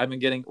 I've been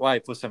getting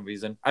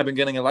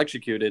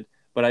electrocuted,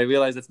 but I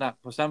realize it's not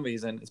for some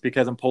reason. It's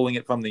because I'm pulling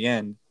it from the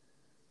end,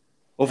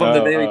 or from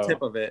the very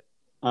tip of it.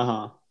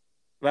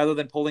 Rather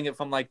than pulling it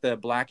from like the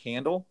black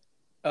handle.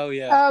 Oh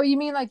yeah. Oh, you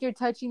mean like you're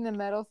touching the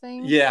metal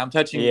thing? Yeah, I'm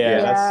touching.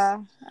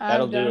 Yeah,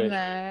 that'll I've do done it.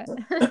 that.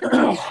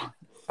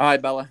 All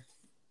right, Bella.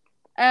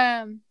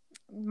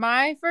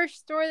 My first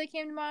story that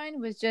came to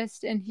mind was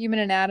just in Human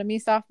Anatomy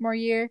sophomore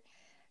year.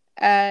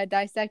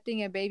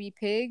 Dissecting a baby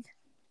pig.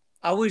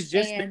 I was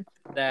just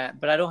that,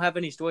 but I don't have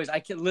any stories.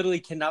 I literally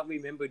cannot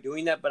remember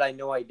doing that, but I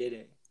know I did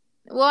it.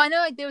 Well, I know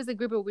like there was a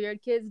group of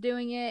weird kids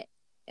doing it,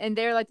 and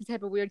they're like the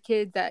type of weird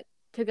kids that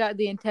took out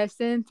the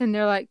intestines, and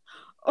they're like,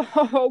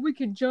 "Oh, we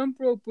could jump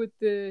rope with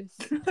this,"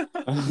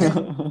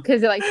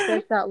 because it like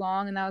stretched out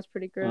long, and that was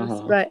pretty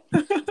gross. But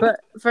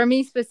for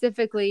me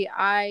specifically,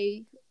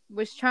 I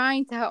was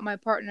trying to help my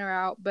partner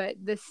out, but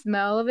the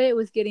smell of it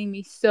was getting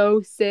me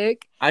so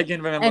sick. I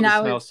can remember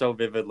the smell so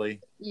vividly.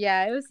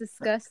 Yeah, it was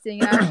disgusting.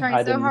 And I was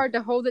trying so hard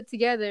to hold it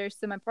together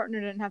so my partner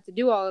didn't have to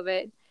do all of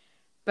it.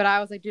 But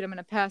I was like, dude, I'm going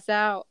to pass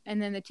out.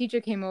 And then the teacher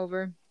came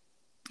over,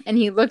 and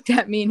he looked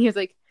at me, and he was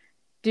like,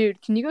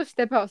 dude, can you go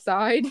step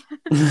outside? He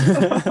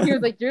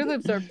was like, your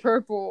lips are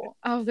purple.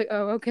 I was like,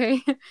 oh,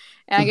 okay.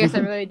 And I guess I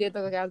really did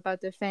look like I was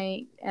about to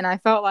faint. And I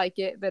felt like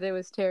it, but it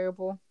was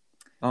terrible.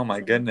 Oh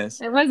my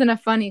goodness! It wasn't a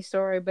funny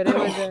story, but it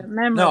was a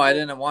memorable. No, I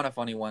didn't want a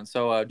funny one.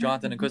 So,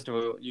 Jonathan and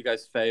Christopher, you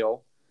guys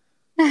fail.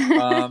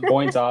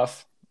 Points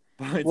off.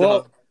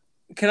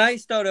 Can I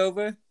start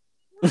over?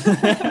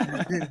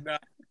 No,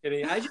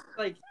 kidding. I just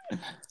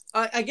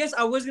I guess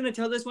I was gonna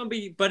tell this one,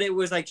 but it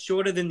was like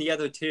shorter than the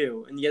other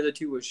 2, and the other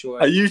 2 were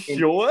short. Are you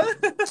sure?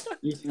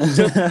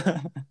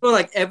 So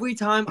like every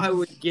time I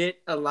would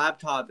get a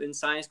laptop in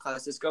science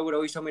class, this girl would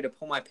always tell me to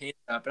pull my pants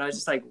up, and I was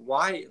just like,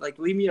 "Why? Like,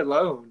 leave me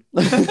alone.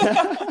 Like,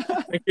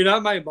 you're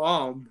not my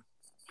mom."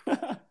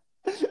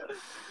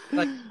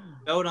 Like,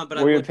 no,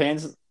 but were your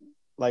pants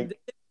like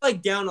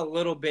down a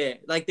little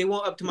bit? Like they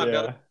weren't up to my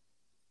belly.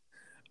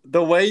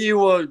 The way you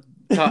were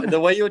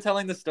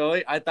telling the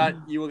story, I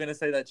thought you were gonna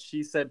say that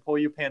she said pull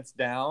your pants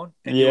down,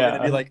 and you were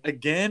gonna be like,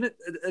 again,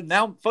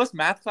 now first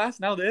math class,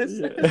 now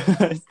this.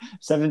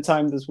 7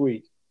 times this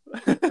week.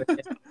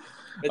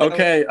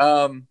 Okay,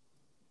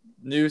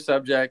 new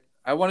subject.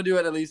 I want to do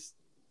it at least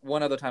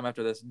one other time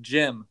after this.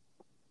 Gym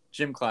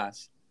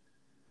class.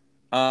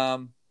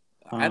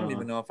 I don't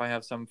even know if I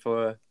have some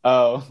for.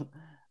 Oh,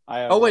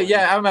 wait,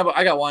 yeah, I remember.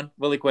 I got one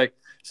really quick.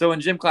 So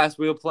in gym class,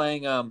 we were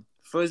playing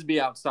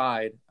frisbee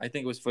outside. I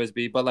think it was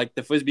frisbee, but like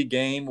the frisbee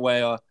game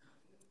where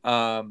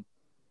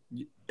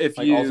if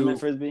like you ultimate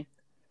frisbee.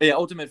 Yeah,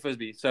 ultimate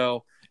frisbee.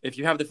 So if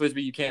you have the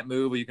frisbee, you can't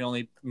move, or you can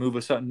only move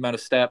a certain amount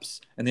of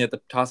steps, and you have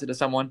to toss it to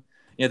someone.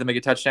 You have to make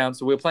a touchdown.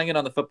 So we were playing it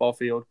on the football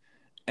field,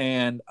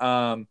 and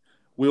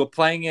we were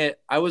playing it.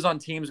 I was on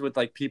teams with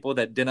like people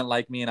that didn't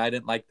like me, and I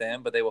didn't like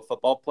them, but they were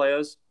football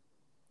players,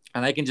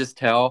 and I can just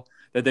tell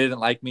that they didn't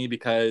like me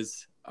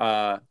because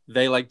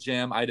they like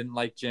gym, I didn't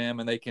like gym,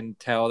 and they can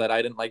tell that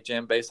I didn't like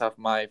gym based off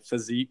my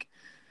physique,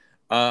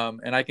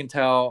 and I can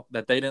tell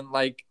that they didn't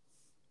like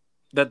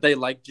that they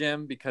like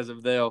gym because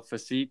of their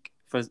physique.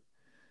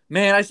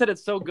 Man, I said it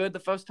so good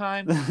the first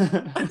time.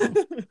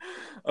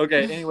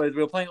 Okay, anyways,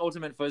 we were playing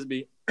ultimate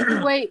frisbee.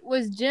 Wait,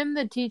 was Jim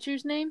the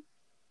teacher's name?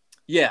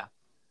 Yeah.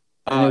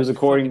 And it was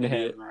according to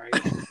him, right?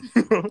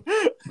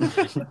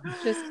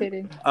 Just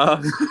kidding.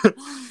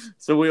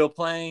 So we were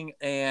playing,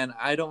 and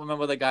I don't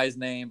remember the guy's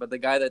name, but the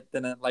guy that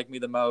didn't like me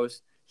the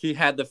most, he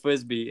had the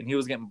frisbee, and he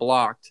was getting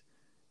blocked.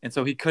 And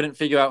so he couldn't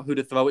figure out who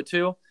to throw it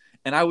to.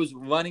 And I was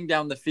running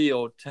down the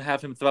field to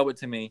have him throw it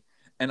to me.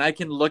 And I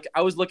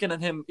was looking at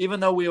him, even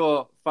though we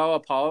were far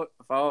apart,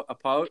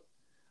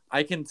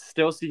 I can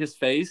still see his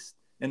face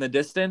in the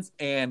distance.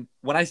 And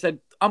when I said,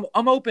 I'm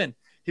open,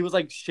 he was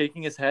like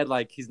shaking his head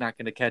like he's not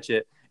going to catch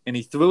it. And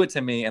he threw it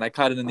to me, and I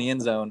caught it in the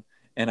end zone,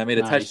 and I made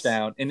a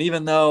touchdown. And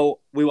even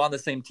though we were on the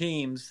same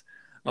teams,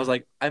 I was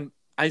like,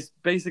 I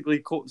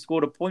basically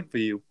scored a point for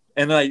you.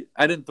 And I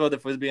didn't throw the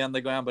frisbee on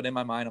the ground, but in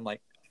my mind, I'm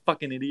like,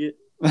 fucking idiot.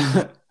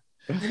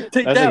 That's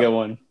a good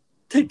one.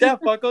 Take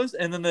that, fuckers.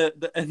 And then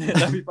and then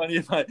that'd be funny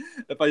if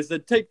I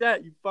said, take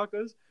that, you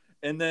fuckers.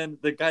 And then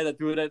the guy that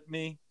threw it at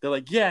me, they're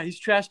like, yeah, he's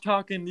trash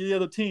talking the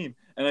other team.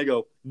 And I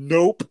go,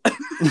 nope.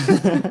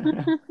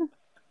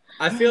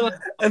 I feel like,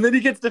 and then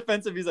he gets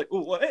defensive. He's like,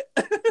 oh, what?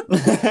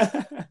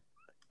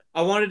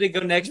 I wanted to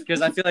go next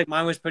because I feel like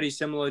mine was pretty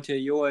similar to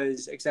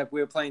yours, except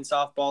we were playing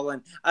softball,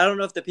 and I don't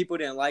know if the people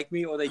didn't like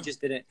me or they just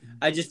didn't.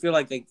 I just feel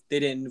like they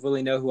didn't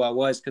really know who I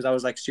was because I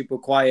was like super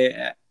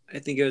quiet. I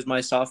think it was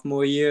my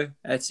sophomore year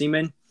at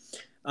Seaman.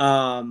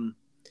 And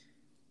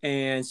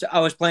so I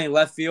was playing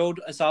left field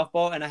a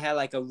softball, and I had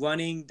like a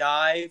running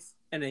dive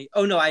and I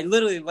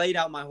literally laid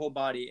out my whole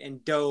body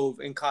and dove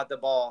and caught the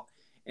ball.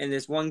 And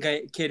this one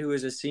kid who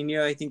was a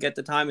senior, I think at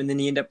the time, and then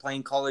he ended up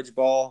playing college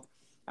ball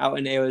out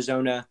in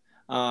Arizona.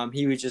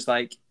 He was just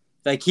like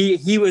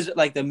he was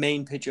like the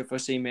main pitcher for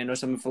Seaman or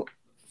something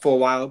for a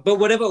while. But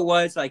whatever it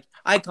was, like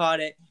I caught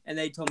it, and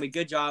they told me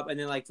good job. And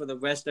then like for the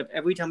rest of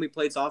every time we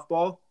played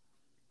softball,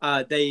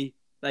 they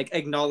like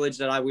acknowledged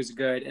that I was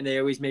good, and they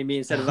always made me,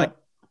 instead of like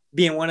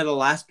being one of the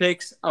last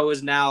picks, I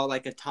was now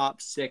like a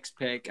top 6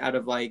 pick out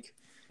of like.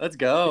 Let's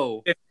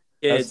go.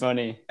 That's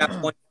funny.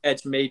 That one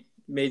catch made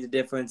the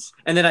difference,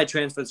 and then I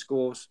transferred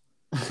schools.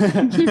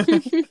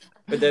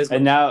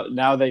 And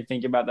now they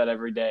think about that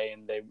every day,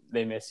 and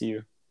they miss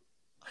you.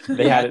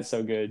 They had it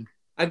so good.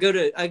 I go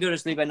to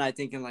sleep at night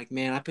thinking like,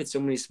 man, I put so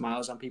many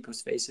smiles on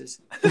people's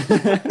faces.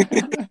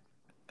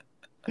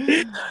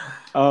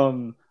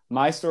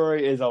 My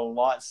story is a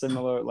lot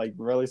similar, like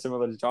really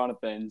similar to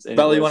Jonathan's.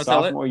 Bella, you want to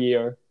tell it? Sophomore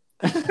year.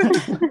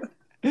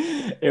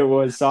 It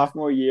was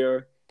sophomore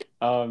year,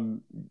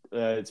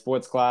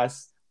 sports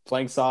class,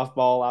 playing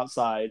softball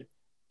outside,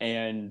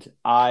 and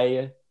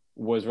I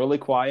was really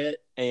quiet,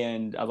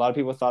 and a lot of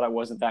people thought I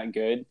wasn't that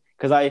good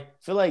because I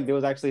feel like there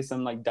was actually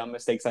some like dumb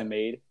mistakes I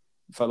made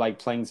for like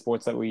playing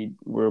sports that we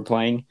were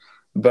playing,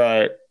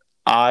 but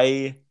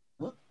I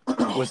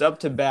was up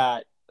to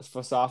bat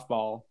for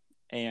softball,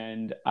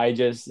 and I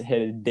just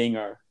hit a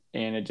dinger,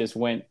 and it just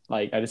went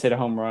like I just hit a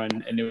home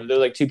run, and there were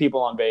like 2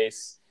 people on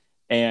base,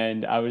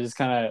 and I was just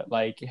kind of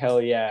like,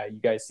 hell yeah, you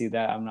guys see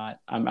that?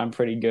 I'm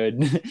pretty good.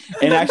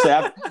 And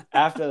actually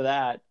after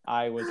that,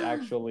 I was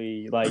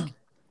actually like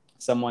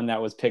someone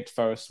that was picked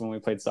first when we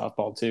played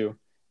softball too.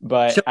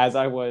 But as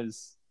I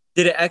was,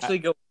 did it actually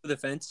go over the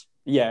fence?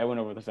 Yeah, it went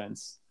over the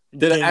fence.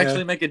 Did it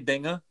actually make a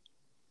dinger?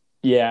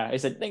 Yeah, it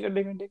said dinger,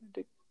 dinger, dinger,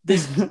 dinger.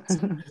 This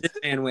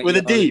man went with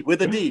a D.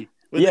 With a D.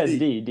 Yes,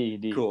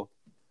 D. Cool.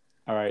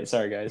 All right,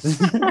 sorry guys.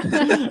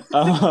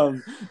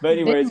 But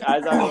anyways,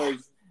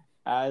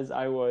 as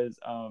I was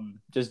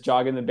just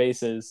jogging the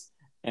bases,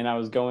 and I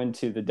was going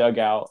to the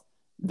dugout,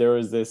 there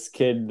was this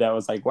kid that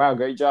was like, wow,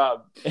 great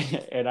job.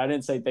 And I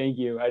didn't say thank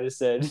you. I just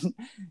said,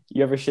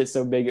 you ever shit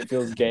so big it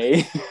feels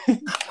gay?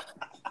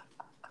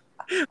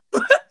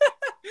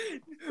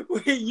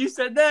 Wait, you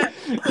said that?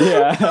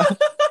 Yeah.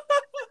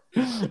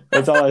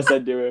 That's all I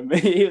said to him.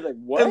 He was like,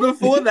 what? And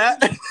before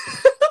that...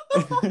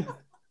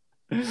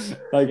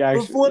 like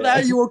actually, before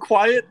that, you were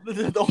quiet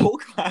the whole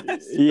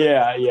class?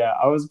 Yeah.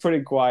 I was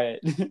pretty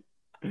quiet.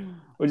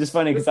 Which is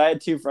funny because I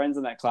had 2 friends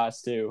in that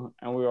class too,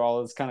 and we were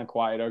all just kind of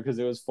quieter because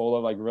it was full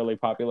of like really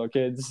popular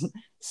kids,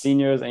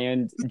 seniors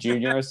and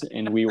juniors,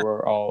 and we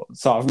were all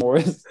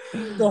sophomores.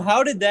 So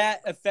how did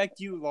that affect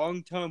you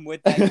long term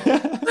with that?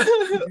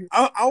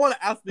 I want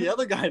to ask the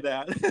other guy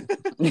that.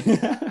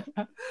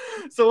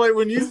 So wait,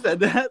 when you said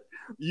that,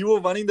 you were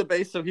running the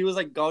base, so he was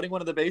like guarding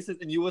one of the bases,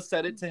 and you would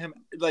said it to him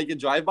like a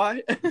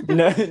drive-by.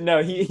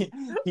 No,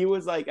 he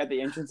was like at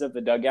the entrance of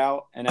the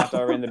dugout, and after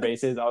I ran the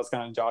bases, I was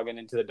kind of jogging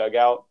into the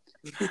dugout,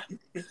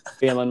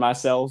 feeling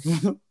myself,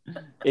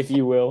 if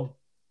you will.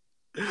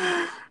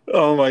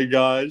 Oh my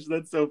gosh,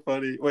 that's so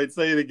funny. Wait,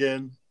 say it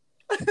again.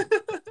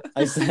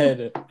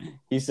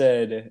 He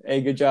said,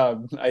 "Hey, good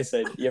job." I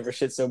said, "You ever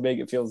shit so big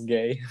it feels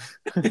gay?"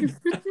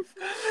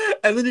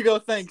 And then you go,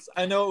 "Thanks,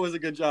 I know it was a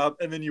good job,"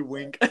 and then you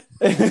wink.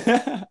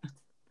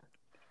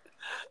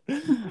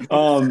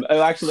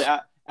 Actually,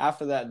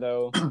 after that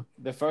though,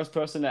 the first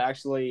person I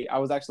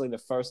was actually the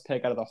first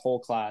pick out of the whole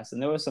class,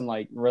 and there was some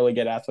like really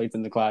good athletes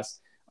in the class.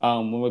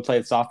 When we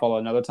played softball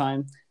another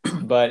time,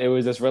 but it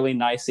was this really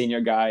nice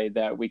senior guy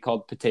that we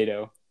called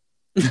Potato,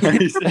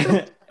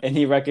 and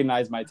he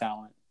recognized my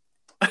talent.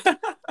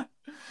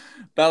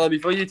 Bella,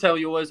 before you tell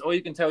yours, or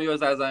you can tell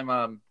yours as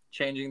I'm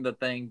changing the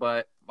thing,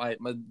 but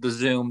the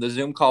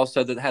Zoom call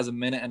says it has 1.5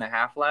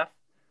 minutes left,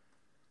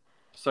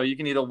 so you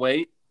can either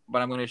wait,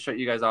 but I'm going to shut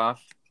you guys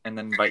off and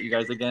then invite you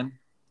guys again.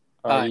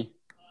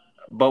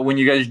 But when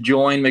you guys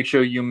join, make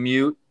sure you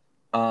mute.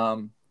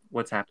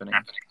 What's happening?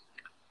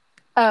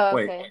 Oh,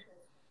 okay.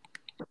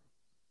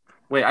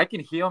 Wait, I can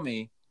hear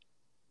me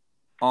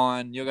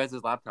on your guys'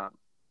 laptop.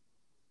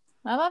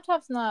 My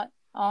laptop's not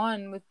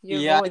on with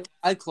your voice.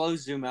 I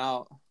closed Zoom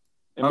out.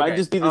 It might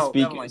just be the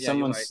speaker. Yeah,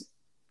 someone's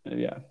right.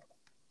 Yeah.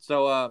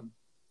 So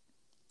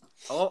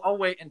I'll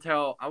wait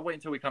until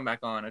we come back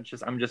on. I'm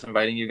just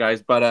inviting you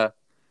guys. But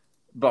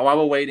while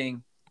we're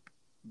waiting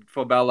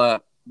for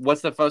Bella,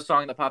 what's the first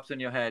song that pops in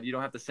your head? You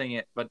don't have to sing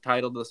it, but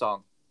title the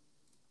song.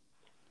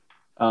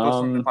 First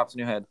song that pops in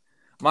your head.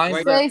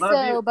 Mine's Say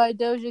So by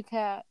Doja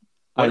Cat.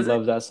 I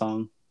love that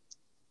song.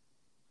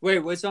 Wait,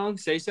 what song?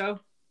 Say So?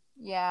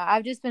 Yeah,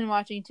 I've just been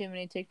watching too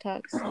many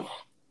TikToks.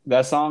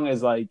 That song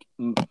is like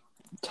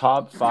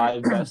top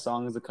 5 best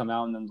songs that come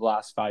out in the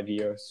last 5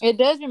 years. It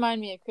does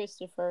remind me of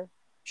Christopher.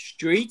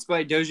 Streets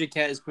by Doja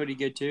Cat is pretty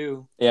good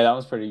too. Yeah, that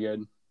was pretty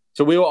good.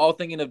 So we were all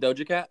thinking of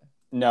Doja Cat?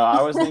 No,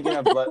 I was thinking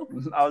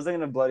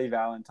of Bloody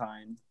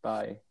Valentine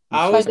by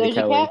Doja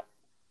Kelly. Cat?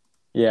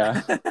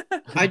 Yeah.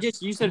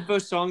 You said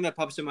first song that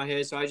pops in my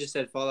head, so I just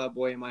said Fall Out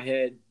Boy in my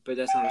head, but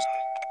that's not.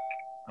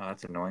 Oh,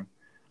 that's annoying.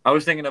 I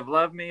was thinking of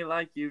Love Me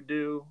Like You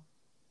Do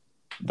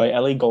by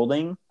Ellie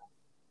Goulding.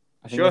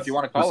 Sure, if you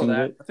want to call her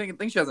that. I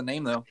think she has a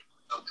name though.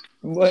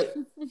 What?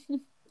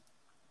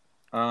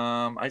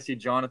 I see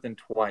Jonathan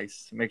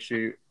twice. Make sure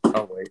you...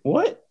 Oh wait.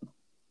 What?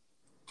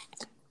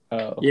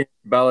 Oh. Yeah.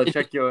 Bella,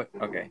 check your...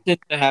 Okay. It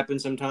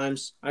happens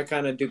sometimes. I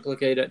kind of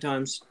duplicate at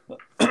times.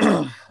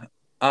 All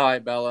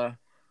right, Bella.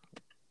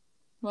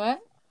 What?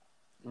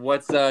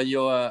 What's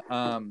your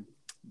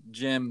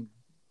gym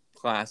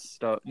class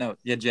stuff? No,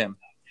 gym.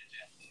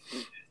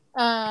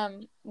 Well,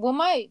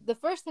 the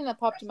first thing that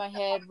popped in my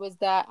head was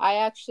that I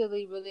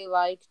actually really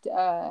liked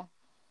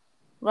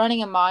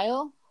running a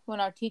mile when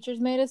our teachers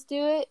made us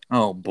do it.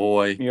 Oh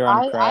boy, you're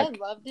on crack. I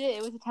loved it.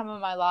 It was a time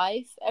of my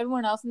life.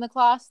 Everyone else in the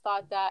class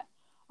thought that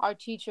our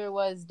teacher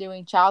was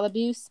doing child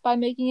abuse by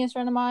making us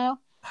run a mile.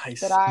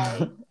 Nice. But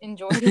I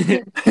enjoyed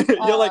it.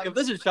 You're like, if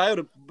this is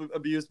child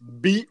abuse,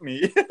 beat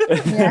me.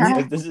 Yeah.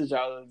 If this is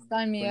child abuse,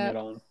 sign me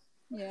up.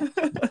 Yeah.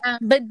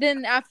 But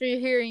then after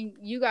hearing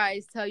you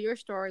guys tell your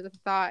stories, I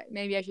thought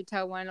maybe I should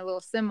tell one a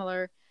little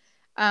similar.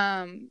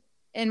 Were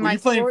you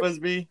playing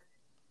frisbee?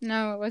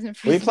 No, it wasn't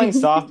frisbee. Were you playing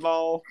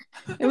softball?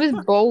 It was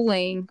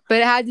bowling, but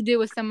it had to do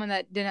with someone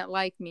that didn't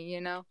like me,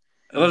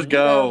 Let's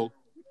go.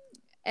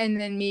 And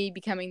then me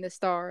becoming the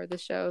star of the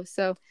show.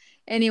 So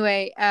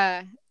anyway,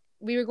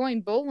 we were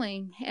going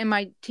bowling, and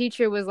my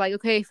teacher was like,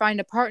 okay, find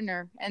a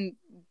partner. And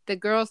the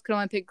girls could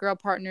only pick girl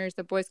partners.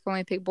 The boys could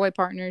only pick boy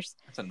partners.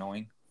 That's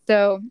annoying.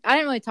 So I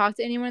didn't really talk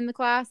to anyone in the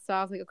class. So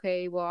I was like,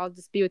 okay, well, I'll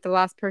just be with the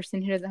last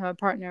person who doesn't have a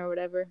partner or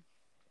whatever.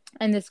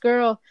 And this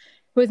girl,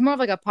 who was more of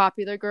like a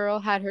popular girl,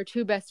 had her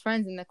 2 best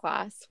friends in the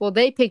class. Well,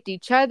 they picked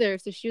each other,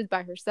 so she was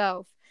by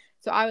herself.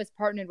 So I was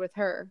partnered with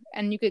her.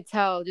 And you could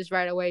tell just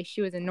right away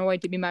she was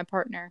annoyed to be my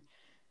partner.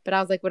 But I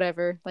was like,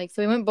 whatever.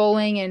 So we went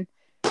bowling, and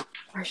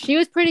she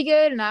was pretty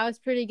good, and I was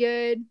pretty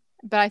good.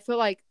 But I feel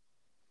like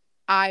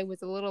I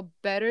was a little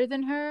better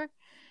than her.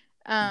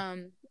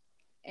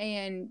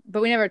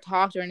 But we never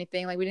talked or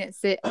anything. We didn't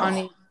sit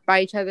by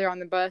each other on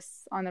the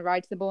bus on the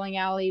ride to the bowling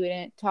alley. We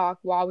didn't talk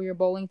while we were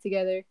bowling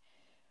together.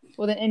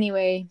 Well, then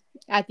anyway,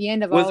 at the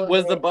end of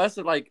was the bus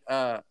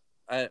a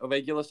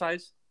regular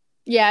size?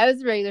 Yeah, it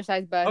was a regular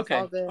size bus. Okay.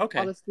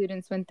 All the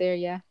students went there.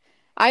 Yeah,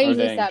 I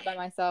usually sat by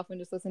myself and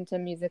just listened to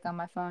music on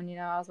my phone.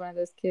 I was one of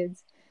those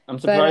kids. I'm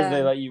surprised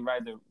they let you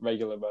ride the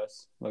regular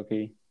bus,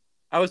 low-key.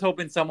 I was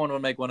hoping someone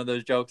would make one of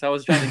those jokes. I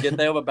was trying to get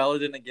there, but Bella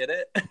didn't get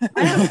it.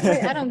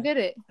 I don't get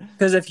it.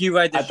 Because if you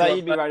ride I thought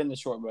you'd be riding the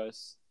short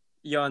bus.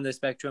 You're on the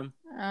spectrum.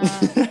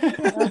 Okay.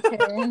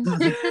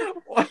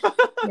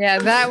 Yeah,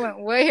 that went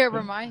way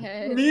over my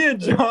head. Me and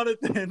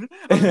Jonathan,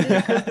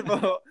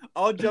 Christopher,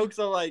 all jokes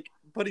are like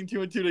putting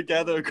two and two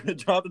together.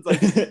 Jonathan's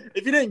like,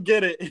 if you didn't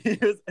get it,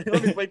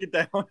 let me break it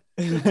down.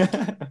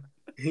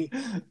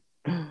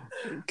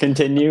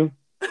 Continue.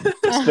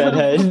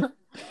 Spedhead.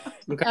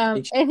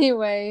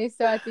 Anyway,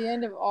 so at the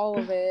end of all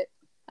of it,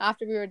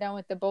 after we were done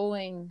with the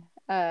bowling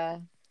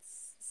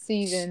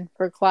season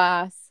for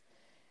class,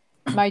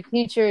 my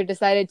teacher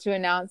decided to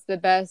announce the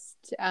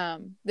best,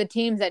 the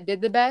teams that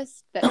did the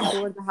best, that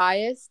scored the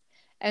highest.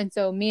 And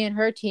so me and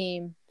her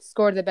team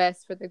scored the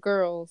best for the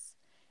girls.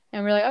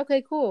 And we're like,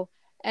 okay, cool.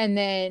 And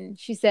then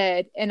she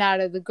said, and out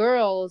of the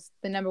girls,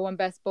 the number one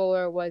best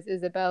bowler was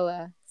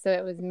Isabella. So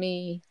it was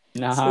me.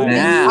 Nice.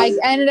 I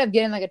ended up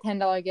getting like a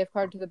 $10 gift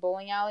card to the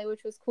bowling alley,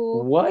 which was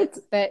cool. What?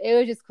 But it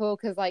was just cool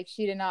because like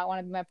she did not want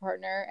to be my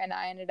partner, and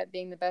I ended up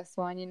being the best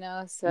one, you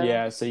know. So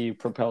yeah, so you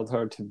propelled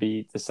her to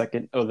be the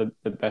second, the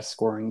best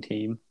scoring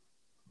team.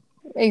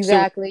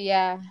 Exactly. So,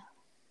 yeah.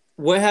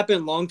 What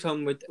happened long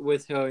term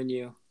with her and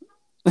you?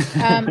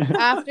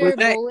 After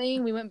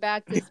bowling, we went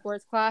back to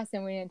sports class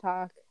and we didn't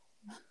talk.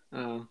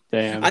 Oh,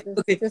 damn.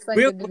 Just like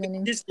the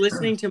beginning. Just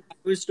listening to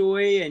my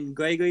story and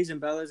Gregory's and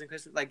Bella's and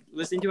Chris, like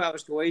listening to our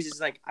stories is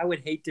like, I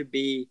would hate to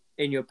be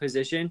in your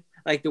position.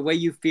 Like the way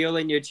you feel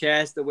in your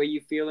chest, the way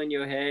you feel in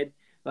your head,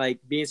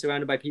 like being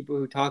surrounded by people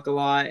who talk a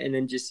lot and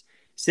then just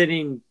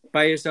sitting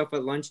by yourself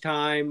at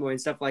lunchtime or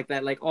and stuff like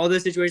that. Like all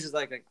those situations,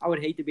 like I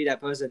would hate to be that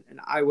person. And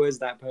I was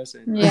that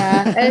person.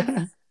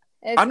 Yeah.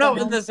 I'm not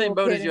in the same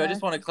boat as you. I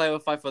just want to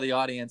clarify for the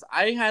audience.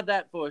 I had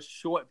that for a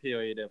short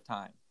period of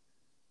time.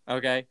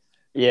 Okay.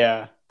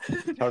 Yeah,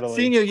 totally.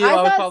 Senior year,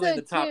 I was probably in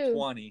the top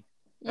 20.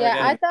 Yeah,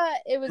 okay. I thought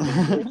it was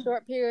going to be a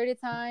short period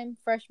of time.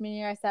 Freshman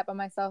year, I sat by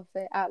myself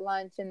at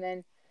lunch, and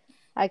then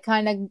I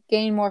kind of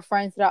gained more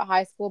friends throughout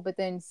high school. But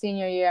then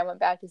senior year, I went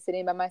back to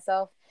sitting by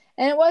myself.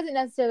 And it wasn't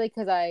necessarily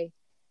because I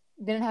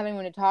didn't have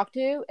anyone to talk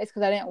to. It's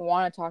because I didn't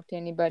want to talk to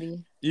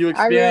anybody. You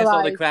experienced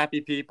all the crappy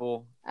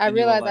people. I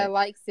realized I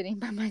like sitting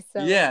by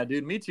myself. Yeah,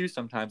 dude, me too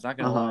sometimes. Not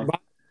going to lie.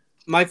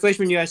 My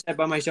freshman year, I sat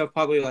by myself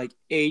probably like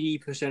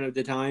 80% of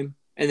the time.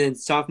 And then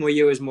sophomore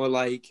year was more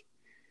like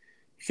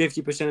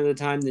 50% of the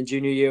time. Then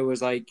junior year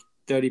was like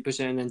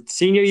 30%. And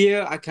senior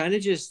year, I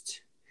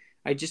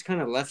just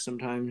kind of left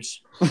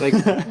sometimes. Like,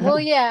 well,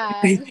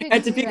 yeah.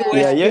 At Topeka West.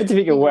 Yeah, you had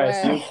Topeka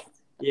West.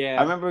 Yeah.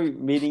 I remember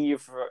meeting you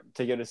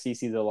to go to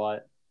CC's a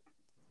lot.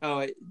 Oh,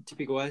 at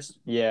Topeka West?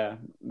 Yeah.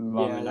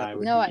 Mom and I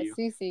would No, at you.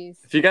 CC's.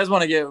 If you guys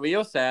want to get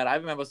real sad, I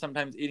remember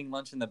sometimes eating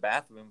lunch in the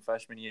bathroom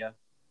freshman year.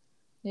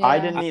 Yeah. I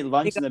didn't eat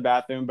lunch in the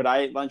bathroom, but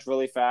I ate lunch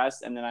really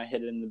fast, and then I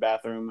hid it in the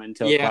bathroom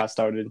until class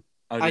started.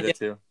 I did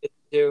that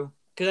too.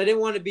 Because I didn't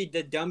want to be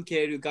the dumb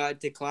kid who got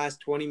to class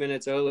 20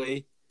 minutes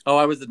early. Oh,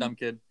 I was the dumb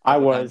kid. I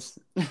was.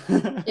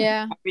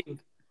 Yeah.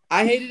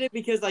 I hated it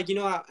because, like, you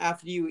know,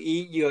 after you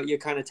eat, you're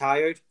kind of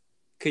tired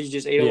because you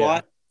just ate a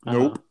lot.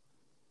 Nope.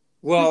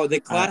 Well, the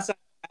class I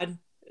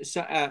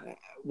had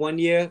 1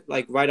 year,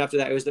 like right after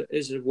that, it was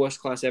the worst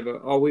class ever.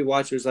 All we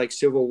watched was like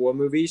Civil War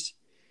movies.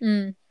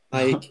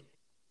 Like.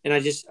 And I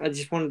just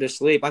wanted to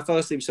sleep. I fell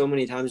asleep so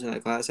many times in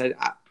that class.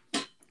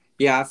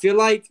 I feel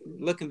like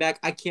looking back,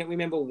 I can't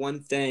remember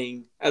one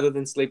thing other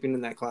than sleeping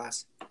in that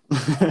class.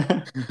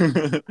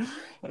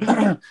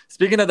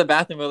 Speaking of the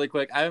bathroom really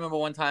quick, I remember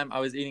one time I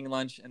was eating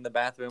lunch in the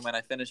bathroom and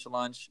I finished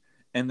lunch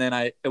and then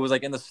it was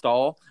like in the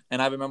stall.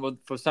 And I remember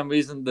for some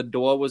reason the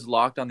door was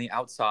locked on the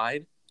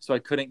outside. So I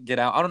couldn't get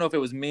out. I don't know if it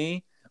was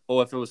me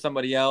or if it was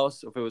somebody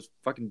else, or if it was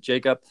fucking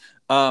Jacob.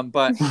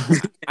 But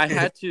I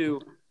had to...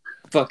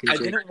 I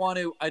didn't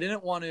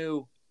want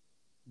to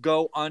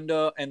go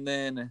under and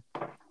then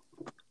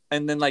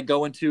like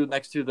go into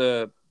next to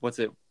the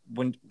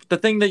when the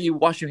thing that you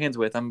wash your hands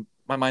with.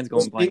 My mind's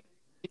going blank.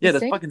 Yeah,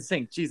 the fucking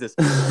sink. Jesus.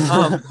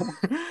 I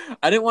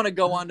didn't want to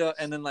go under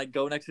and then like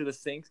go next to the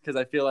sinks because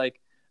I feel like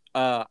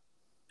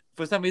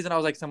for some reason I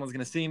was like someone's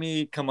gonna see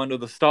me come under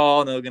the stall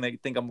and they're gonna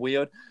think I'm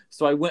weird.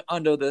 So I went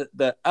under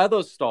the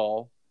other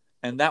stall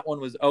and that one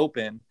was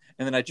open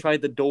and then I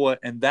tried the door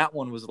and that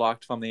one was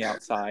locked from the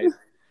outside.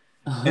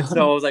 And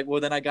so I was like, well,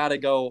 then I got to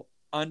go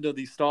under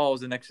these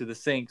stalls and next to the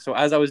sink. So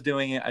as I was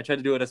doing it, I tried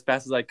to do it as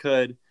fast as I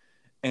could.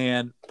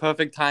 And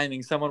perfect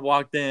timing, someone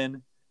walked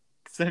in,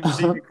 see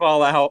me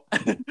crawl out.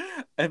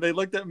 And they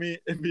looked at me.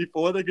 And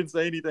before they could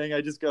say anything,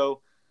 I just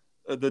go,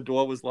 the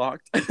door was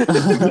locked.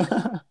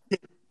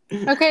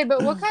 Okay,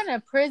 but what kind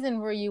of prison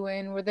were you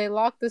in where they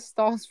locked the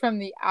stalls from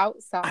the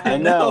outside? I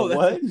know.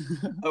 What?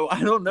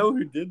 I don't know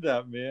who did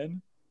that,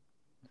 man.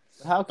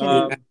 How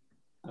can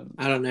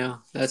I don't know.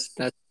 That's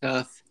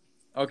tough.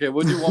 Okay,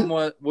 we'll do one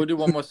more. We'll do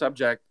one more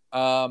subject.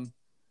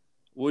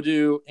 We'll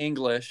do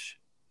English.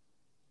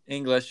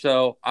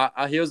 So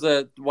here's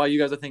why you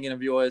guys are thinking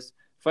of yours.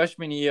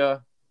 Freshman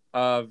year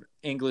of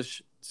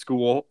English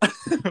school.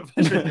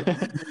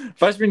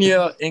 Freshman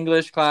year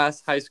English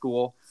class, high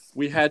school.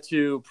 We had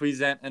to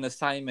present an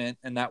assignment,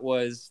 and that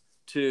was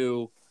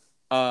to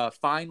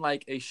find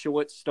like a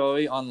short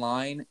story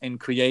online and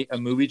create a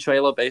movie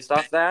trailer based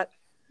off that.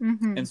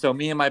 Mm-hmm. And so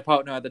me and my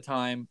partner at the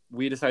time,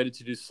 we decided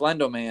to do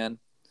Slender Man.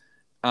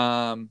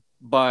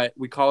 But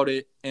we called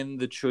it In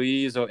the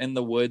Trees or In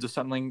the Woods or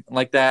something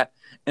like that.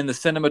 And the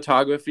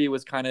cinematography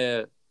was kind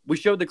of, we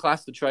showed the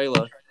class the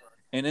trailer.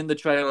 And in the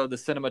trailer, the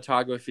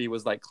cinematography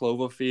was like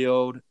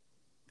Cloverfield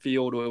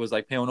field where it was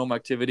like Paranormal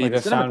Activity. Like the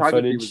a found cinematography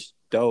footage. was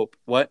dope.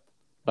 What?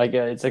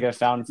 It's like a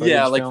found footage.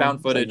 Yeah, like film.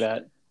 found footage.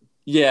 Like that.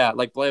 Yeah,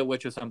 like Blair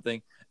Witch or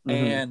something. Mhm.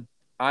 And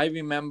I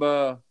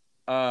remember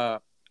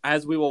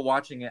as we were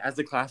watching it, as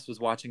the class was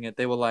watching it,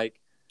 they were like,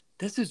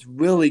 this is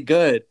really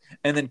good.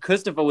 And then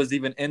Christopher was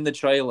even in the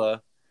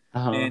trailer,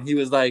 and he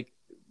was like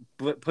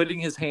putting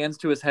his hands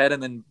to his head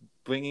and then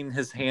bringing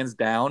his hands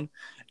down.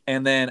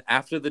 And then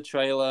after the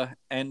trailer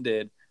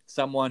ended,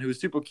 someone who was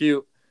super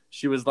cute,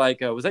 she was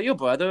like, was that your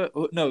brother?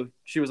 No,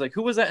 she was like,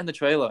 who was that in the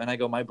trailer? And I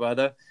go, my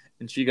brother.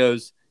 And she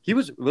goes, he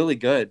was really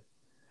good.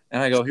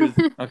 And I go, he was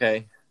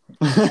okay.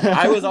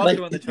 I was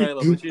also in the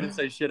trailer, but she didn't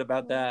say shit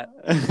about that.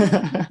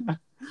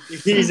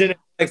 He's in it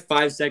like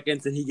 5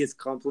 seconds and he gets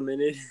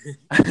complimented.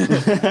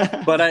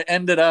 But I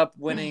ended up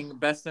winning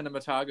best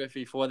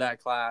cinematography for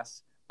that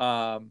class.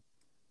 And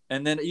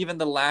then even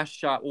the last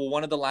shot,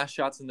 one of the last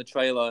shots in the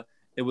trailer,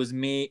 it was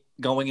me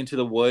going into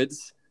the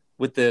woods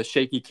with the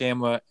shaky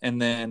camera,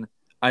 and then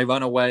I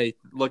run away,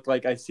 looking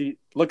like I see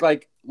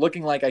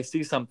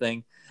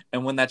something.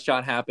 And when that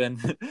shot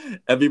happened,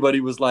 everybody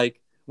was like,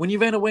 when you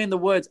ran away in the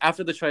woods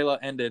after the trailer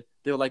ended,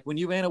 they were like, when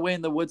you ran away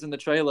in the woods in the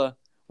trailer,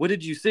 what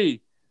did you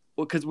see?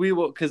 Well,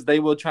 because they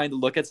were trying to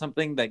look at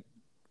something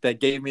that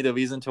gave me the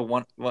reason to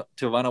want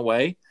to run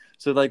away.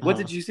 So like, what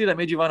did you see that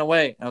made you run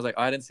away? And I was like,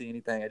 oh, I didn't see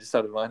anything. I just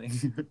started running.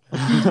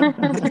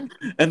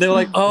 And they were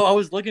like, oh, I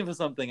was looking for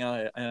something.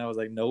 And I was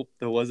like, nope,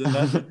 there wasn't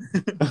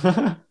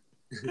nothing.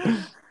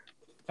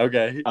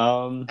 Okay.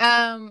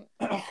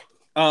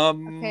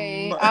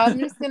 Okay, I'm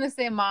just gonna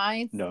say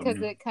mine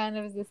because it kind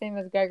of is the same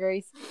as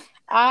Gregory's.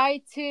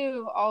 I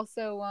too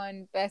also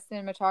won best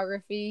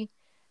cinematography,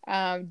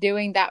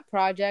 doing that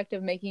project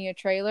of making a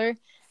trailer.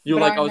 You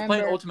were like, I was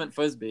playing Ultimate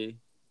Frisbee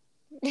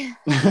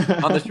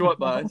on the short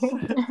bus.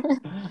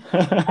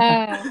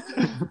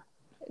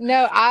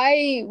 No,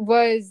 I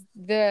was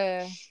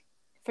the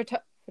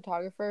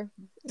photographer,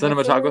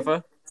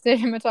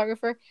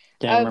 cinematographer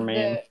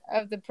cameraman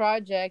of the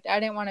project. I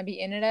didn't want to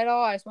be in it at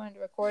all. I just wanted to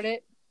record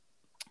it.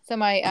 So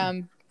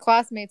my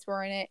classmates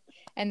were in it,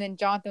 and then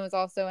Jonathan was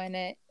also in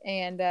it.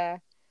 And I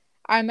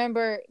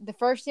remember the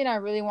first scene I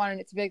really wanted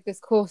it to be like this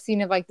cool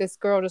scene of like this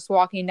girl just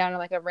walking down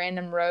like a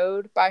random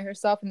road by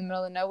herself in the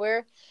middle of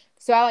nowhere.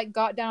 So I like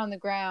got down on the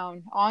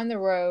ground on the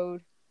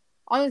road,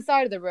 on the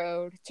side of the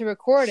road to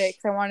record it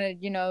because I wanted,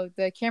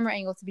 the camera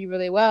angle to be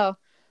really well.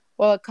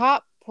 Well, a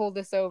cop pulled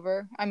us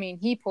over. I mean,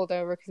 he pulled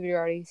over because we were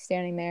already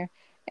standing there,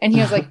 and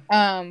he was like,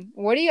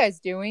 "What are you guys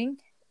doing?"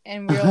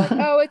 And we were like,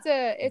 "Oh,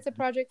 it's a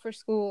project for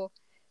school."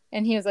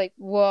 And he was like,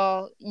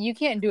 "Well, you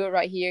can't do it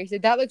right here." He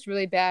said, "That looks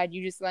really bad.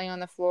 You just laying on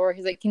the floor."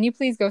 He's like, "Can you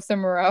please go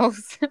somewhere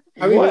else?"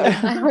 I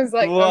was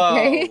like,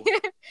 "Okay."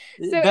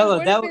 So Bella, it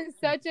would have been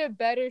such a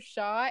better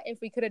shot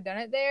if we could have done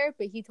it there,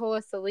 but he told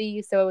us to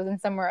leave, so it was in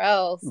somewhere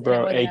else.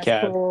 Bro, and it wasn't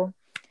as cool.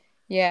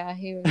 Yeah,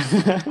 he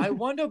was. I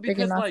wonder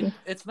because like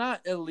it's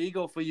not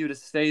illegal for you to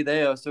stay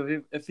there.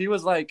 So if he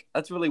was like,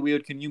 "That's really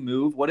weird. Can you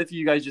move?" What if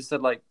you guys just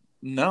said like,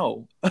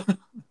 "No"?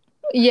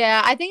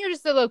 Yeah, I think it was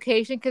just the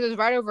location because it was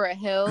right over a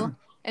hill.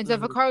 And so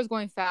if a car was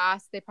going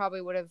fast, they probably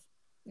would have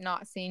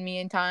not seen me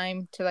in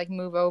time to like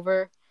move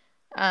over.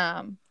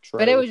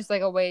 But it was just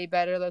like a way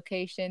better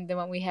location than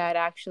what we had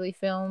actually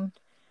filmed.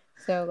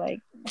 So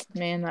like,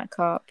 man, that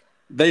cop.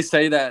 They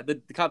say that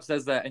the cop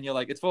says that, and you're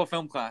like, it's for a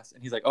film class,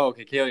 and he's like, oh,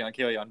 okay, carry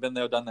on. Been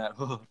there, done that.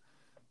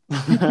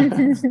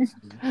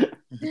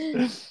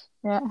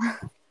 Yeah.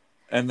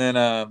 And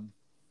then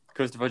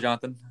Christopher,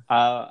 Jonathan.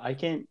 I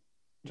can't.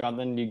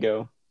 Jonathan, you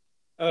go.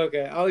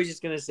 Okay, I was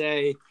just gonna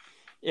say.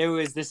 It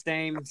was the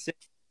same.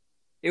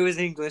 It was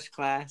English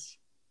class.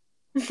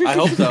 I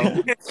hope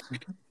so.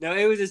 No,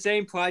 it was the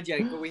same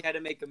project, but we had to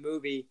make a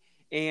movie.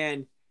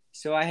 And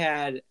so I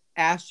had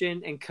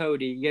Ashton and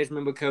Cody. You guys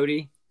remember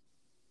Cody?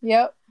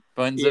 Yep.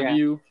 Friends of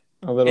you?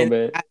 A little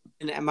bit.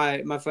 And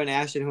my friend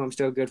Ashton, who I'm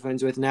still good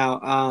friends with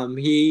now,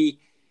 it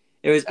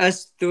was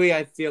us three,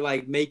 I feel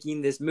like,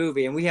 making this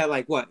movie. And we had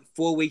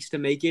 4 weeks to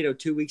make it or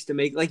 2 weeks to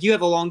make it. Like, you have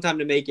a long time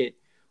to make it.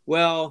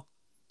 Well,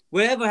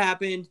 whatever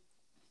happened,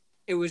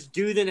 it was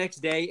due the next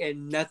day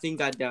and nothing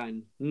got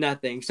done.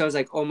 Nothing. So I was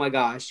like, oh my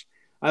gosh.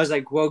 I was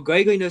like, well,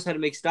 Gregory knows how to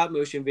make stop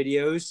motion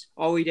videos.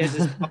 All he does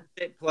is pause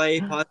it, play.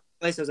 So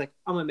I was like,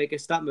 I'm going to make a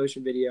stop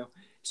motion video.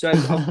 So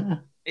I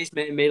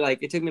basement and made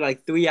it took me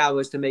 3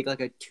 hours to make a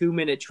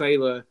 2-minute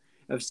trailer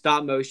of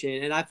stop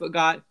motion. And I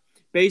forgot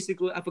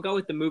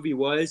what the movie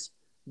was,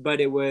 but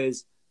it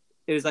was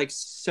like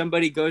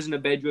somebody goes in a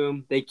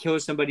bedroom, they kill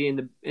somebody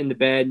in the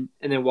bed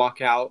and then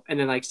walk out. And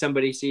then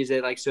somebody sees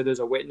it, so there's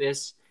a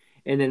witness.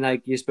 And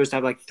then you're supposed to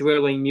have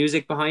thrilling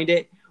music behind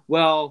it.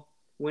 Well,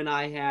 when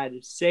I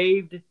had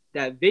saved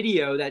that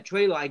video, that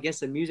trailer, I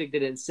guess the music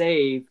didn't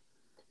save.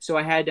 So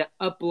I had to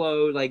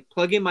upload,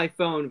 plug in my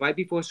phone right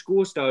before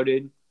school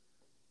started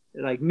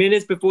like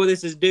minutes before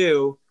this is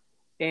due,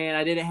 and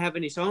I didn't have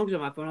any songs on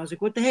my phone. I was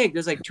like, what the heck?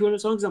 There's like 200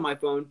 songs on my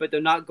phone, but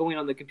they're not going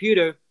on the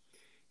computer.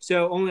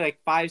 So only like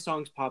 5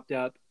 songs popped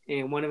up,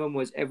 and one of them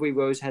was "Every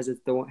Rose Has a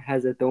Thorn."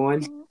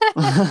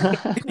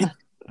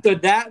 So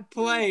that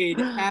played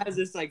as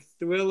this like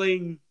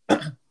thrilling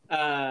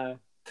was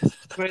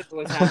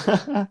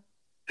happening.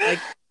 Like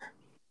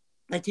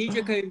a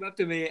teacher came up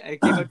to me and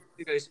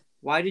goes,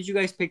 "Why did you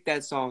guys pick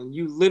that song?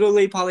 You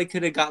literally probably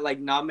could have got like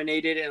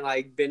nominated and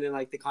like been in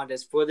like the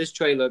contest for this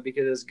trailer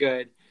because it's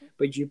good,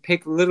 but you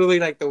picked literally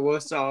like the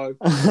worst song."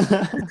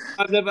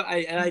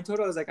 I told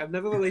her, I was like, I've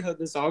never really heard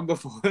this song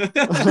before.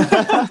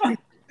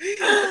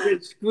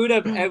 It screwed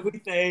up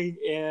everything,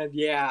 and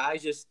That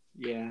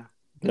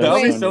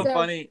would be so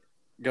funny.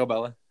 Go,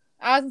 Bella.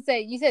 I was gonna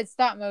say, you said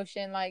stop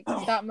motion, like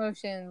stop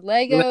motion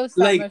Legos,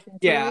 stop motion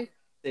toys?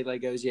 They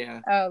Legos,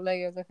 yeah. Oh,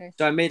 Legos, okay.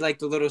 So I made like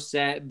the little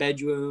set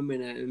bedroom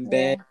and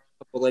bed,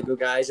 a couple Lego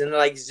guys, and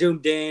like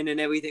zoomed in and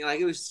everything. Like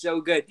it was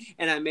so good,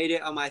 and I made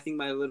it on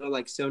my little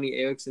like Sony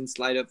Ericsson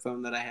slide up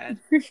phone that I had.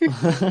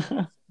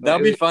 That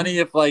would be funny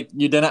if like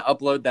you didn't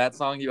upload that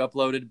song. You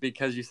uploaded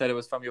because you said it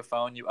was from your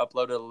phone. You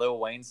uploaded a Lil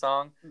Wayne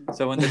song.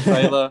 So in the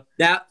trailer,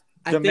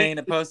 the main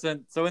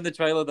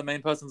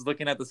person's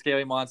looking at the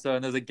scary monster,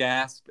 and there's a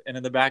gasp, and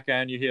in the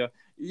background you hear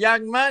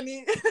 "Young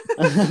Money,"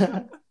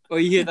 or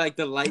you hear like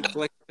the light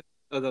flicker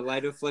or the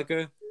lighter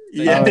flicker.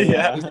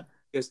 Yeah.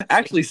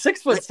 Actually,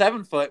 6 foot,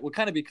 7 foot would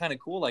kind of be kind of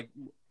cool, like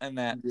in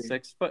that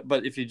 6 foot.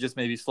 But if you just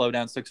maybe slow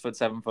down 6 foot,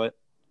 7 foot.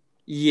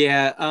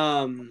 Yeah,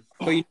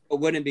 but what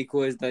wouldn't be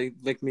cool is they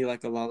lick me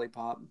like a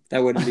lollipop. That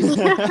wouldn't be.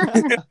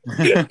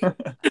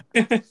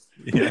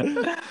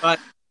 Yeah.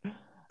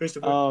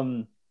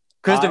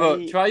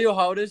 Christopher, try your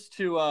hardest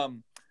to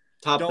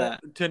top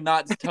that. To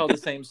not tell the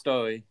same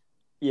story.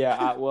 Yeah,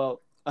 I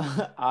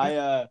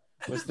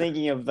was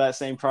thinking of that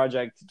same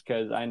project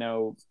because I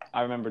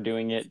remember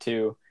doing it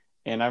too,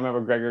 and I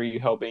remember Gregory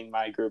helping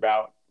my group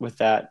out with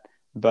that.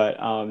 But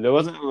there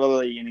wasn't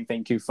really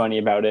anything too funny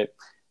about it.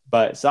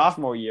 But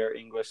sophomore year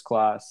English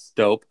class,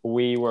 dope.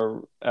 We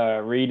were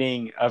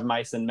reading Of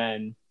Mice and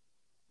Men,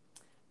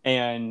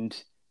 and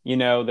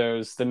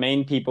there's the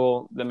main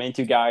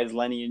two guys,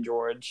 Lenny and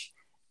George,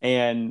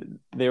 and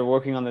they're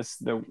working on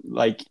this.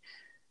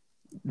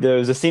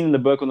 There's a scene in the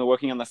book when they're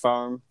working on the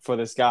farm for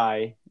this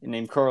guy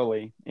named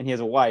Curly, and he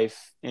has a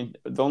wife, and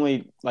the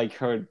only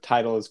her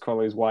title is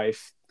Curly's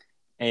wife,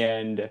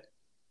 and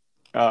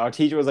our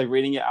teacher was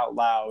reading it out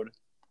loud.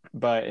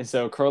 And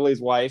so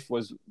Curly's wife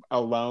was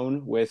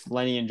alone with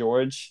Lenny and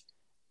George,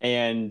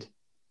 and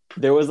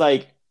there was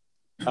a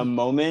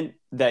moment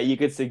that you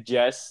could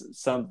suggest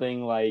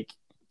something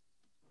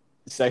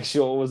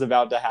sexual was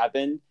about to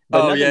happen,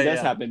 but nothing does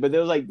happen. But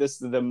there was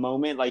the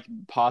moment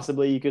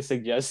possibly you could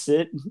suggest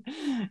it,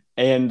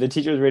 and the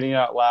teacher was reading it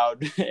out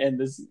loud, and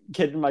this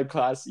kid in my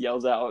class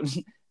yells out,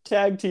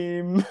 "Tag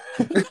team!"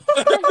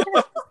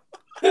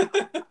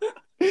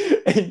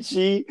 And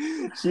she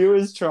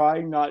was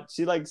trying not.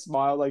 She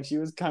smiled, she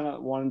was kind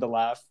of wanting to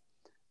laugh,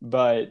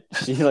 but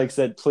she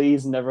said,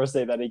 "Please never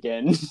say that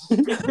again."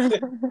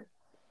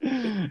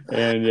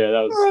 And yeah,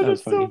 that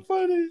was funny. So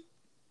funny.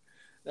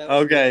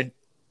 Okay.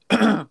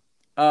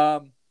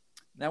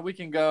 Now we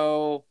can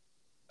go.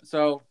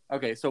 So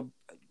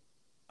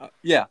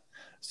yeah.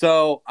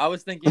 So I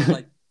was thinking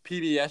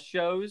PBS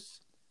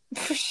shows.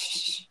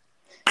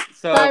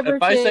 So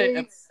if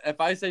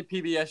I say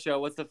PBS show,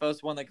 what's the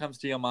first one that comes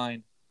to your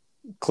mind?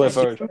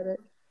 Clifford.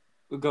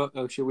 We go.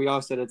 Oh shit! We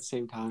all said at the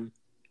same time.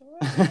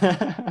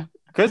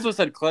 Crystal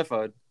said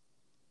Clifford.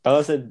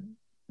 Bella said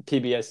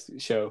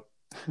PBS show.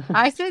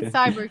 I said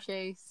Cyber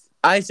Chase.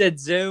 I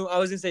said Zoom. I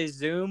was gonna say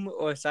Zoom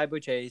or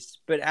Cyber Chase,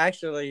 but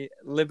actually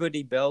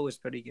Liberty Bell was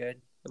pretty good.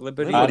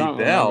 Liberty I don't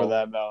Bell. remember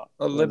that about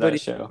Liberty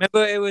that show.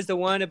 Remember, it was the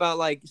one about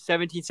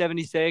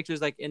 1776. It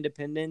was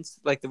independence,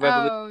 the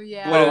revolution. Oh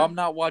yeah. Well, I'm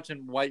not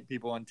watching white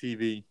people on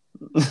TV.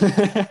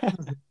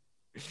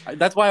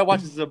 That's why I watch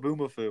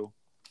Zaboomafoo.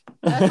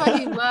 That's why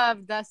he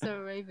loved That's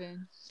So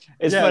Raven.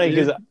 It's funny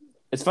because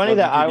it's funny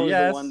that I was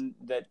the one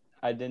that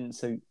I didn't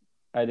say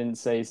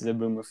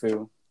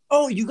Zaboomafoo.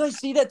 Oh, you guys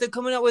see that they're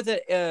coming out with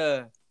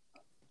a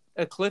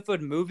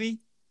Clifford movie?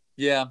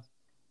 Yeah.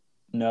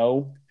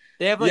 No.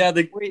 They have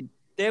they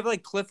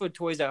have Clifford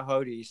toys at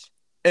Hootie's.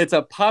 It's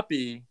a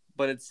puppy,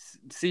 but it's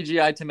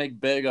CGI to make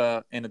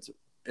bigger, and it's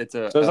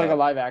a. So it's a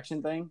live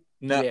action thing.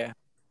 No.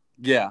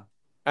 Yeah.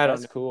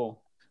 That's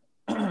cool.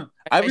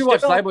 I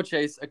rewatched Cyber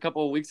Chase a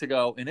couple of weeks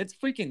ago, and it's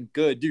freaking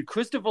good, dude.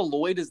 Christopher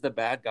Lloyd is the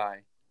bad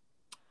guy.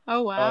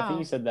 Oh wow! Oh, I think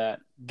you said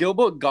that.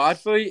 Gilbert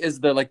Godfrey is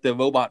the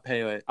robot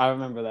pilot. I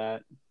remember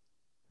that.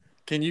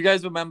 Can you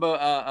guys remember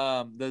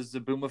the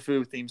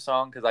Zaboomafoo theme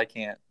song? Because I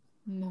can't.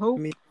 Nope.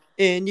 Me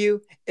and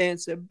you and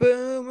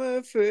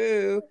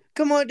Zaboomafoo.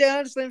 Come on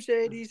down to Slim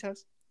Shady's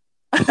house.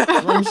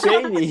 Slim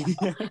Shady.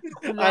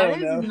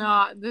 That is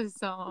not the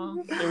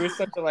song. It was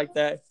something like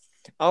that.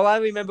 All I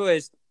remember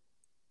is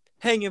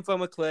hanging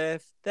from a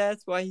cliff.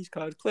 That's why he's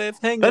called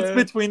Cliffhanger. That's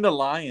Between the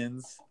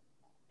Lions.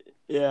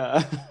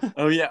 Yeah.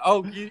 Oh yeah.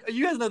 Oh,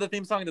 you guys know the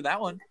theme song to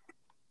that one?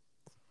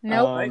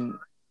 Nope.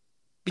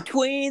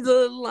 Between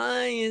the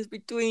lines,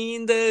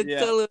 between the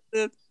color of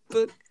the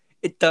book,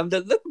 it's time to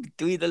look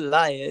between the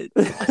lines.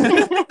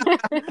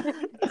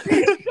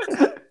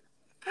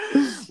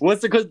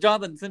 What's the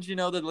Jonathan? Since you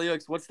know the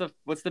lyrics, what's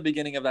the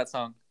beginning of that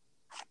song?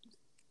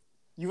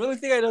 You really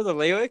think I know the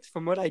lyrics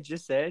from what I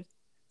just said?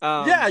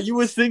 Yeah, you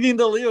were singing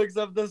the lyrics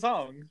of the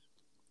song.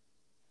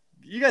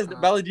 You guys,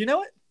 Bella, do you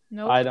know it?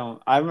 Nope. I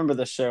don't. I remember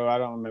the show. I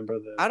don't remember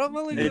the. I don't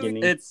really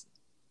beginning. It's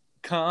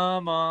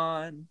come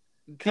on,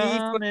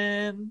 come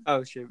in.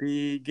 Oh shit!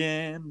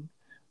 Begin.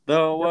 The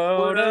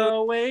world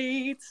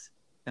awaits,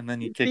 and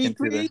then you kick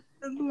into the.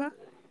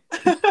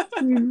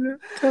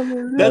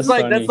 That's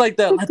like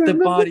the let the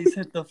bodies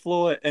hit the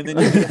floor, and then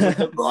you hit with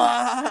the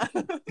blah.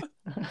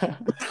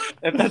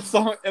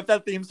 If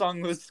that theme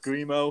song was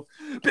Screamo,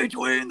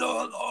 between the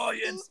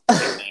lions,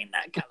 between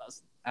that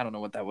colors. I don't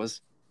know what that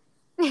was.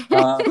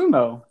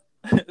 Screamo.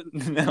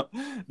 No,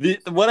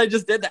 what I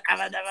just did,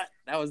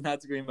 that was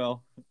not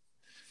Screamo.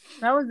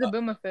 That was the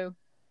Boomafoo.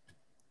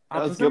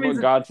 That was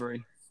Gilbert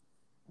Godfrey.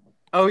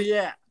 Oh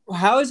yeah.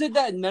 How is it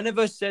that none of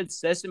us said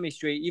Sesame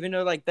Street, even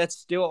though like that's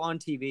still on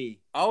TV?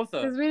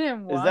 Also, because we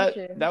didn't watch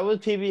it. That was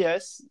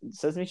PBS?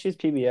 Sesame Street's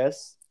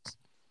PBS.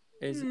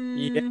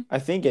 Yeah. I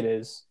think it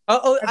is.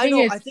 I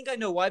know. I think I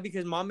know why,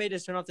 because Mom made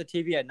us turn off the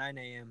TV at 9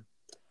 a.m.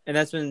 and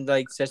that's when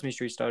like Sesame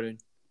Street started.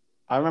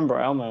 I remember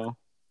Elmo.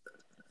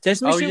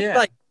 Sesame Street was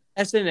like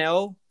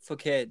SNL for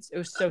kids. It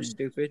was so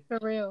stupid. For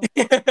real.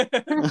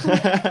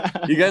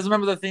 You guys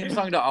remember the theme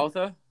song to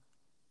Arthur?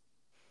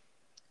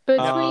 Hey,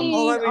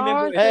 what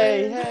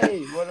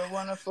a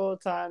wonderful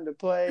time to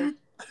play.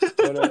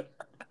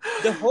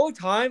 The whole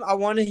time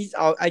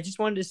I just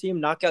wanted to see him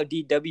knock out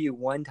DW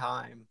one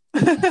time.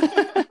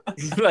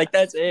 Like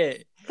that's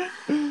it.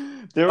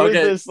 There was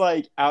this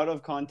like out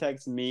of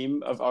context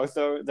meme of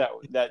Arthur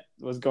that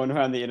was going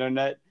around the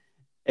internet,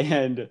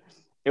 and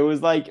it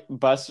was like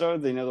Buster,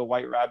 the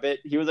white rabbit.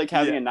 He was like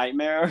having a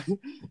nightmare,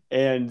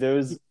 and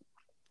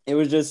it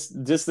was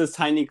just this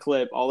tiny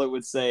clip. All it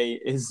would say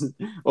is,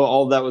 well,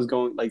 all that was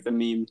going, like the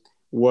meme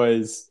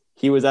was,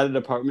 he was at a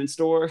department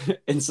store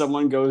and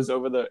someone goes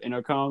over the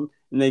intercom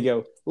and they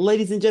go,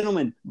 "Ladies and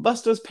gentlemen,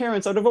 Buster's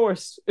parents are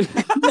divorced."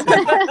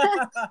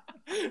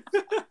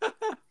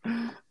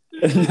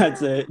 And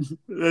that's it.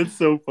 That's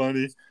so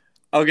funny.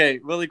 Okay,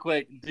 really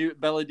quick.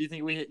 Bella, do you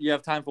think you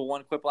have time for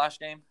one Quiplash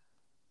game?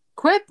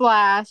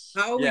 Quiplash?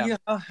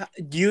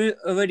 Do you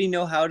already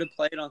know how to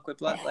play it on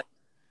Quiplash? Like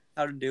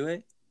how to do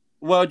it?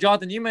 Well,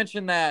 Jonathan, you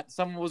mentioned that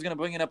someone was going to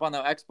bring it up on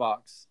the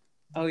Xbox.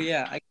 Oh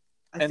yeah, I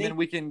and think, then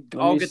we can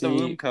all get the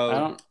room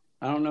code.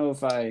 I don't know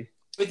if I.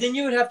 But then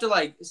you would have to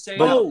like say.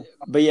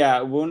 But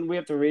yeah, wouldn't we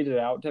have to read it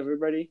out to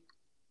everybody?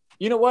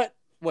 You know what?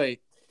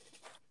 Wait.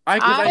 I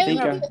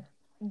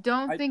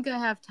don't think I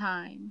have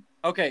time.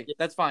 Okay,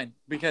 that's fine,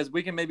 because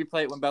we can maybe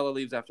play it when Bella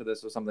leaves after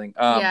this or something.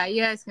 Yeah,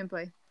 you guys can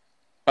play.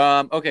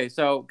 Okay,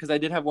 so because I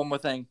did have one more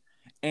thing,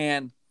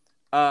 and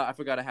I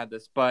forgot I had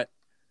this, but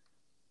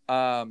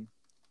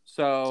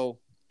so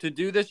to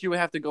do this, you would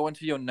have to go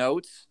into your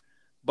notes,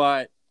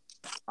 but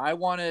I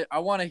want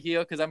to hear,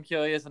 because I'm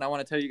curious and I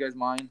want to tell you guys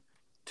mine.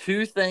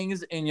 2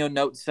 things in your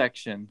notes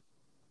section,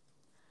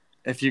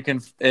 if you can,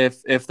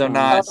 if they're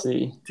not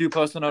too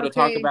personal to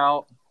talk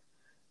about.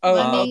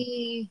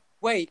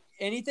 Wait,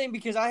 anything,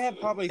 because I have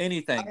probably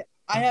anything.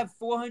 I have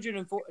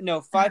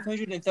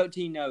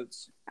 513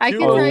 notes. I can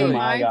tell you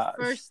my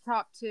first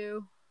top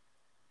 2.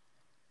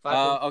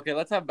 Okay,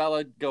 let's have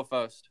Bella go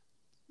first.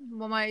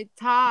 Well, my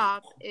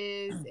top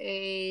is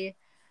a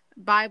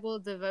Bible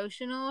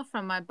devotional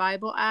from my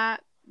Bible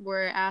app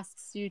where it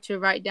asks you to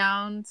write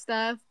down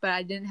stuff, but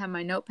I didn't have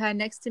my notepad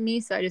next to me,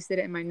 so I just did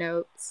it in my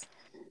notes.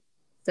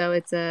 So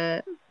it's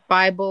a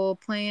Bible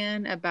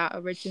plan about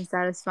a rich and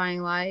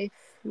satisfying life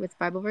with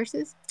Bible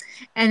verses.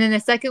 And then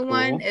the second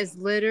one is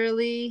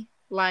literally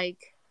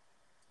like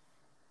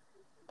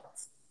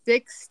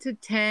 6 to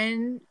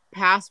 10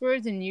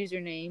 passwords and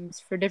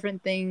usernames for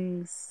different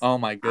things. Oh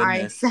my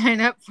goodness. I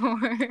sign up for.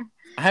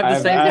 I have the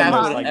same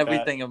password on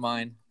everything of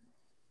mine.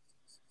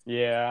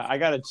 Yeah, I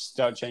gotta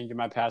start changing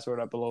my password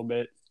up a little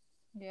bit.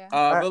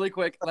 Yeah. Really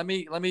quick, let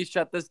me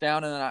shut this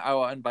down, and then I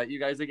will invite you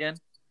guys again,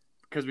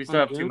 because we still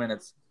have 2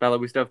 minutes. Bella,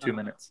 we still have 2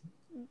 minutes.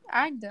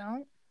 I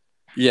don't.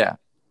 Yeah.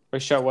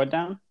 Wait, shut what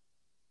down?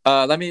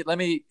 Let me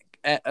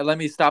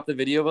stop the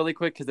video really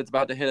quick, because it's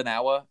about to hit an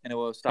hour and it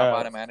will stop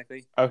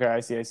automatically. Okay, I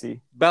see.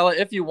 Bella,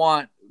 if you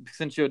want,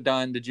 since you're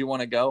done, did you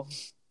want to go?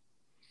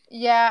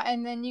 Yeah,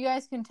 and then you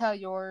guys can tell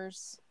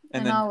yours,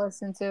 and I'll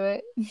listen to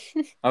it.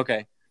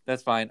 Okay,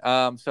 that's fine.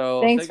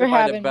 So thanks for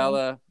having to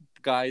Bella,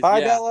 guys.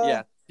 Bye, Bella.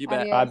 Yeah, you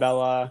bet. Adios. Bye,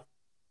 Bella.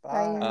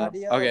 Bye.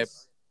 Okay,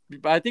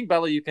 I think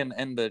Bella, you can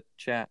end the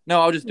chat.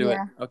 No, I'll just do it.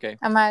 Okay.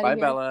 I'm out of Bye,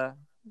 here. Bella.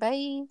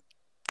 Bye.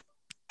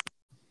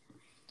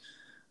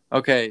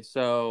 Okay,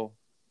 so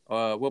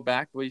we're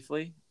back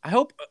briefly. I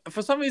hope,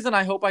 for some reason,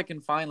 I can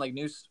find like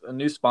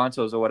new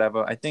sponsors or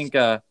whatever. I think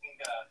I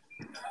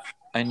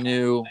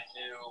knew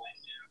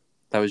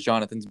that was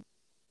Jonathan's.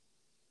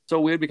 so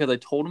weird because I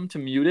told him to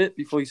mute it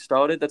before he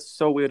started. That's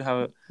so weird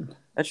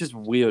that's just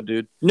weird,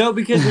 dude. No,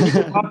 because when you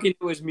were talking,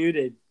 it was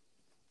muted.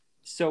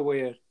 So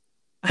weird.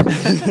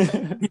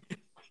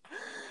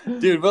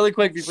 Dude, really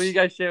quick before you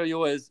guys share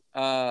yours,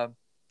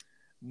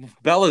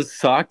 Bella's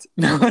sucked.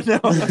 No.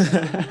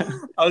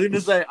 I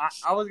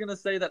was gonna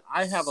say that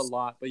I have a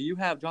lot, but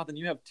Jonathan,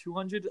 you have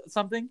 200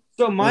 something.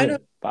 So mine are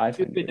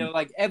 500.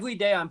 like every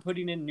day I'm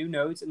putting in new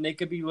notes, and they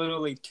could be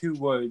literally 2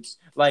 words,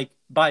 like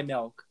buy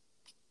milk.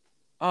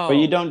 Oh, but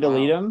you don't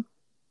delete them.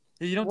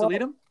 You don't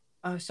delete them?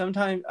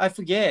 Sometimes I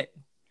forget,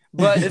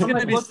 but it's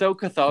gonna be so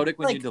cathartic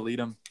when you delete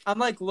them. I'm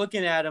like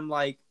looking at them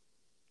like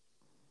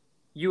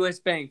U.S.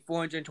 Bank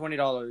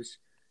 $420,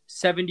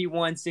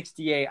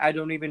 7168. I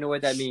don't even know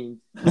what that means.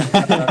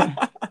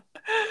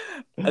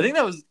 I think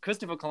that was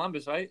Christopher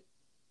Columbus, right?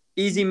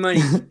 Easy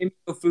money,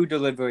 food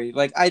delivery.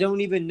 Like I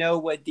don't even know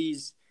what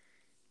these.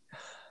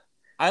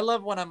 I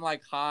love when I'm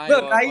like high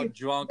or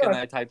drunk and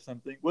I type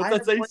something. What's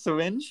that say?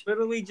 Syringe?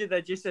 Literally,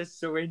 that just says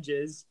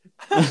syringes.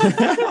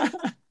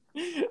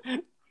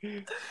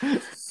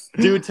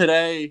 Dude,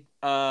 today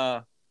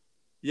I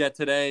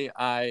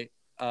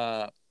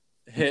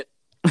hit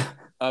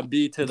a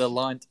B to the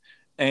lunt,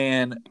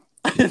 and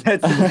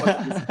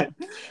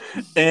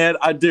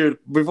and dude,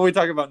 before we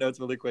talk about notes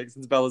really quick,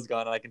 since Bella's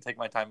gone and I can take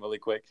my time really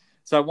quick.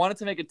 So I wanted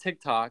to make a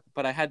TikTok,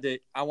 but I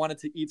wanted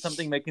to eat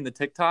something making the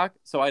TikTok.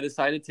 So I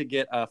decided to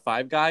get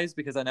Five Guys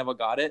because I never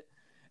got it.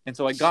 And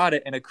so I got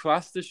it. And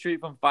across the street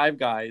from Five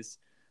Guys,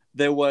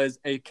 there was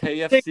a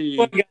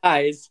KFC.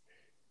 Guys.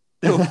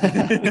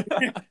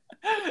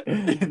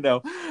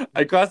 No,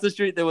 across the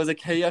street, there was a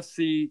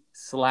KFC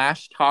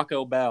 /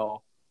 Taco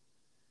Bell.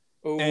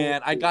 Ooh.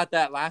 And I got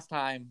that last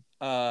time.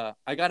 I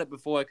got it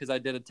before because I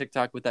did a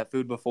TikTok with that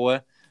food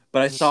before.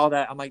 But I saw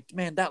that. I'm like,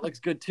 man, that looks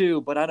good too.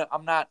 But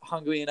I'm not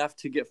hungry enough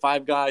to get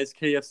Five Guys,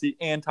 KFC,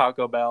 and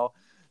Taco Bell.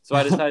 So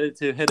I decided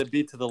to hit a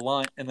beat to the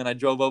lunch, and then I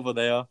drove over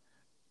there.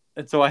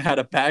 And so I had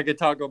a bag of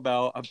Taco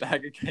Bell, a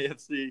bag of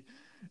KFC,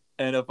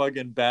 and a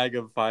fucking bag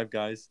of Five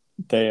Guys.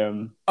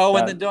 Damn. Oh,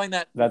 and then doing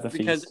that, that's a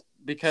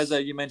because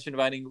you mentioned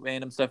writing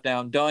random stuff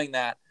down. Doing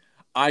that,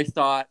 I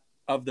thought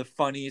of the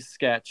funniest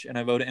sketch, and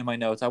I wrote it in my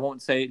notes. I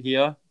won't say it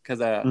here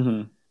because I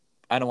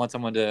don't want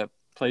someone to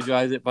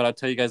plagiarize it, but I'll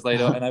tell you guys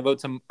later. And I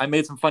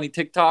made some funny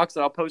TikToks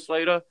that I'll post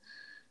later.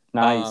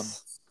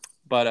 Nice.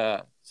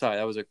 Sorry,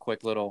 that was a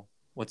quick little,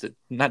 what's it?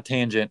 Not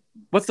tangent.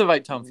 What's the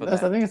right term for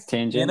that? I think it's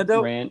tangent.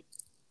 Antidote? Rant.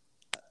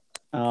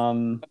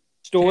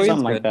 Story.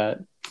 Something like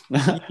that.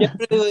 You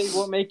definitely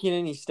weren't making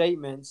any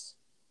statements.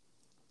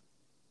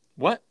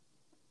 What?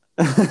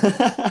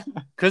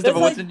 Christopher,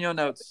 what's in your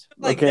notes?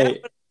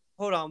 Okay.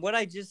 Hold on. What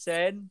I just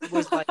said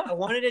was like, I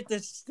wanted it to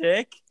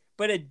stick,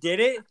 but it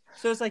didn't.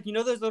 So it's like,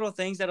 those little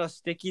things that are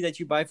sticky that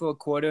you buy for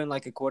 $0.25 in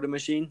like a quarter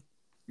machine?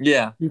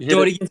 Yeah. You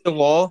throw it against the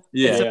wall.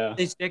 Yeah. Sometimes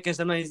they stick and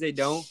sometimes they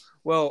don't.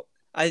 Well,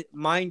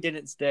 mine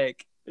didn't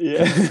stick.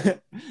 Yeah.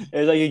 It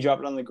was like you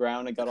dropped it on the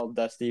ground. It got all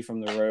dusty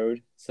from the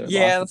road. So it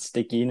lost its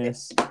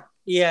stickiness.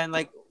 Yeah, and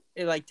like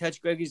it like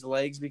touched Greggy's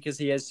legs because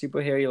he has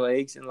super hairy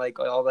legs and like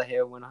all the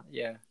hair went on.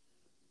 Yeah.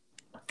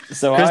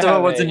 So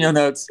Christopher, what's in your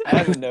notes? I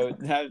have a note.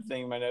 I have a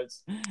thing in my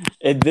notes.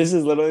 This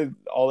is literally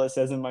all it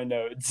says in my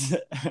notes.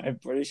 I'm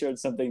pretty sure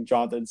it's something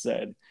Jonathan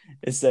said.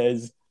 It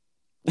says,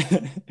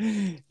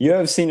 "You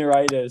have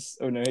senioritis."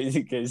 Oh no,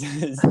 it says,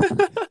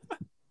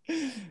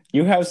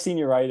 "You have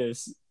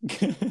senioritis."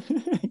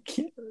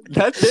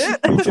 That's it?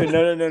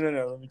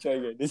 No. Let me try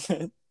again. It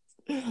says,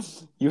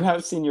 "You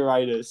have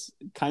senioritis,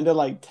 kind of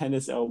like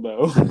tennis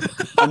elbow."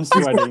 I'm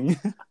sweating.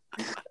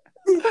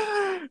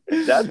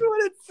 That's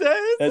what it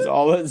says? That's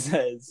all it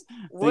says.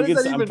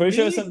 I'm pretty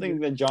sure it's something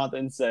that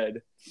Jonathan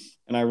said,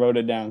 and I wrote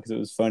it down because it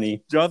was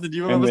funny. Jonathan, do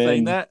you remember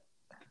saying that?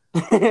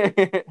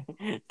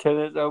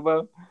 Tennis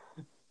elbow?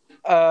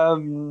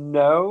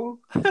 No.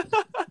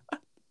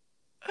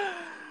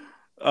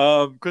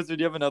 Christopher,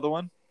 do you have another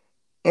one?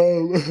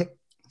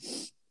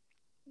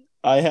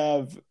 I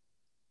have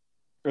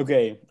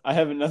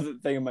another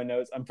thing in my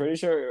notes. I'm pretty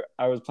sure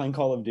I was playing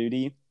Call of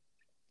Duty,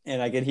 and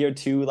I could hear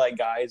 2 like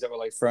guys that were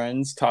like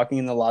friends talking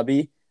in the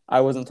lobby. I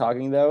wasn't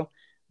talking though,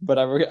 but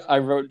I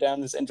wrote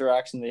down this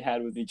interaction they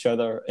had with each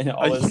other, and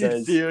all it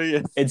says,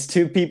 serious? It's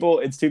two people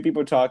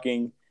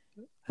talking,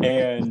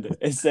 and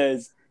it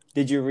says,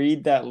 "Did you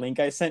read that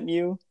link I sent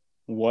you?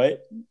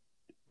 What?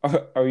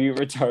 Are you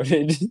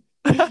retarded?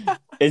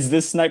 Is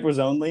this snipers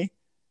only?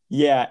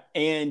 Yeah,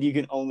 and you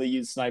can only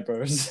use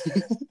snipers."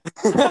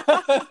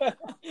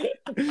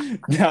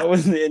 That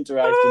was the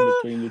interaction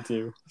between the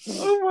 2.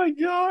 Oh my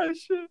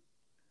gosh.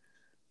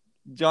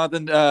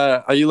 Jonathan,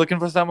 are you looking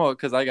for some?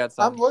 Because I got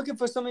some. I'm looking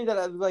for something that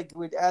I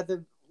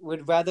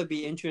would rather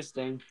be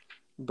interesting.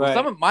 But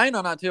some of mine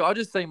are not too. I'll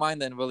just say mine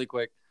then really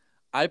quick.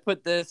 I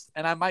put this,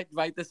 and I might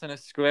write this in a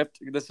script.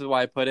 This is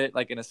why I put it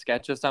like in a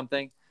sketch or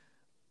something.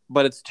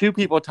 But it's 2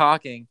 people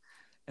talking,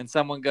 and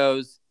someone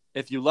goes,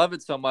 "If you love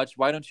it so much,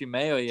 why don't you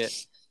marry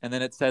it?" And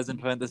then it says in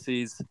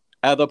parentheses,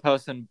 "Other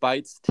person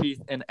bites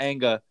teeth in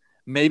anger.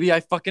 Maybe I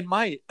fucking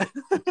might."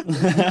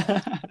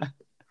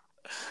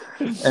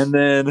 And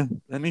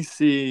then let me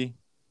see.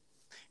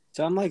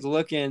 So I'm like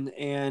looking,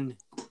 and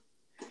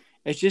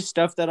it's just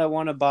stuff that I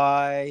want to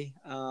buy.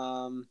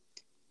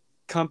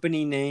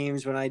 Company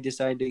names when I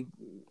decide to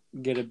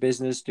get a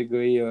business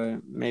degree,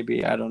 or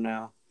maybe I don't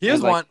know.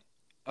 Here's one.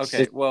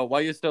 Okay, well,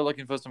 while you're still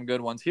looking for some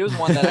good ones, here's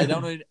one that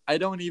I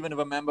don't even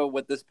remember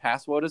what this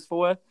password is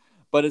for,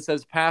 but it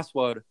says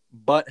password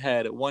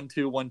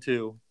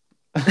butthead1212.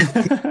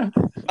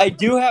 I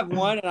do have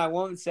one, and I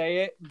won't say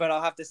it, but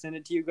I'll have to send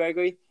it to you,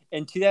 Gregory.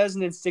 In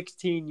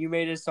 2016, you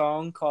made a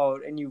song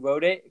and you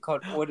wrote it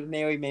called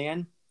 "Ordinary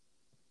Man."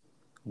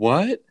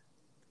 What?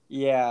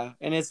 Yeah,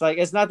 and it's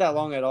not that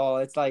long at all.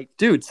 It's like,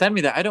 dude, send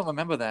me that. I don't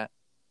remember that.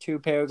 2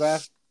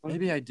 paragraphs.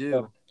 Maybe I do.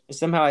 So,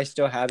 somehow I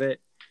still have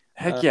it.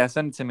 Heck yeah,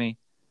 send it to me.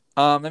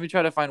 Let me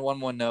try to find one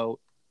more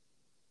note.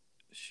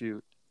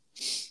 Shoot.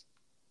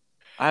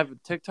 I have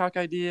TikTok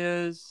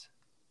ideas.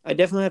 I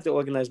definitely have to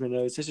organize my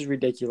notes. This is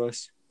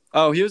ridiculous.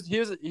 Oh, he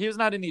was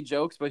not any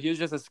jokes, but he was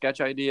just a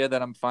sketch idea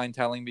that I'm fine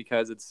telling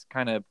because it's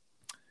not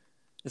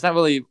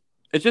really,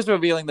 it's just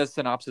revealing the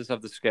synopsis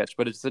of the sketch,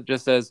 but it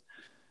just says,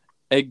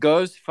 a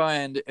girl's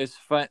friend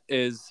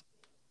is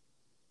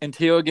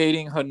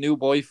interrogating her new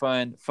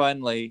boyfriend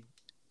friendly,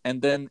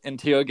 and then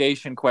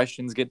interrogation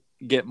questions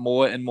get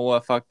more and more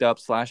fucked up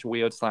 /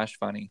 weird /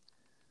 funny.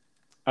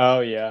 Oh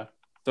yeah.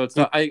 So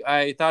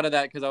I thought of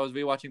that because I was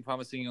rewatching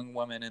Promising Young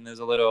Woman, and there's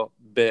a little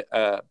bit.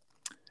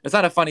 It's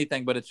not a funny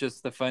thing, but it's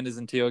just the friend is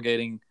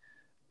interrogating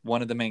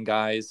one of the main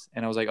guys,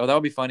 and I was like, oh, that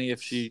would be funny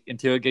if she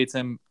interrogates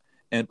him,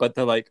 but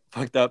the like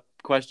fucked up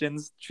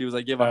questions. She was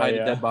like, "You ever hide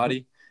a dead body?"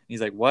 And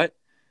he's like, "What?"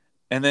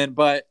 And then,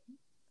 but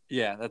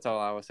yeah, that's all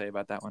I will say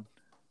about that one.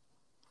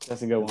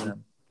 That's a good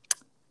one.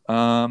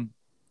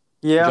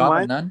 Yeah,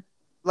 mine. None.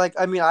 Like,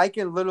 I mean, I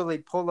can literally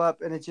pull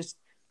up, and it's just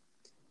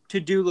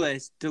to-do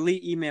list,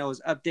 delete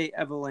emails, update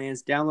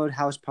Everlands, download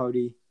House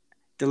Party,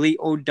 delete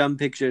old dumb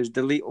pictures,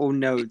 delete old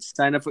notes,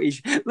 sign up for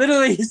each.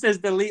 Literally, it says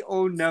delete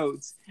old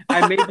notes.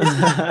 I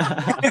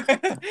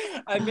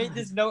made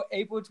this note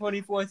April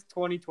 24th,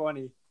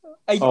 2020.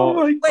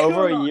 Over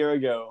a year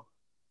ago.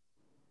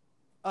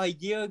 A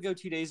year ago,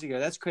 2 days ago.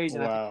 That's crazy.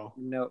 Wow.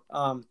 No.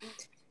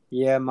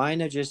 Yeah,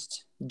 mine are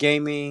just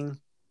gaming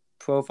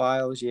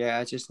profiles. Yeah,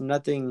 it's just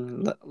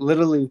nothing.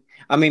 Literally,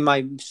 I mean,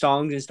 my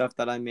songs and stuff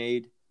that I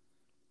made.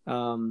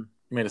 You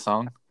made a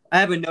song? I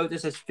have a note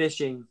that says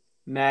fishing,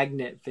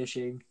 magnet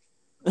fishing.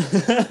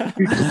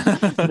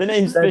 The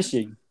name's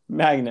fishing,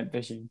 magnet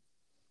fishing.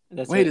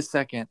 Wait a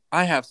second.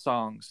 I have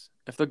songs.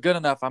 If they're good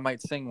enough, I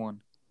might sing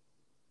one.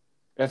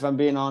 If I'm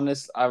being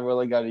honest, I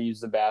really got to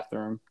use the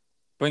bathroom.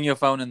 Bring your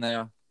phone in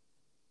there.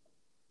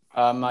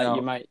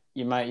 No.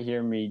 You might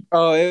hear me.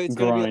 Oh, it's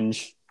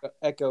grunge. Gonna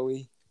be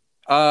echoey.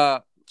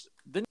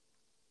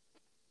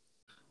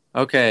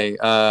 Okay.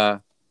 I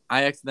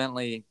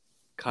accidentally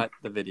cut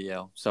the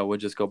video, so we'll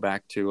just go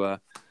back to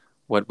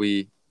what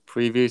we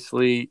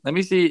previously. Let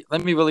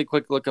me really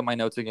quick look at my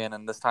notes again,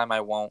 and this time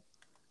I won't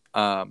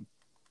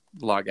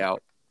log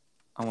out.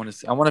 I want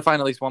to find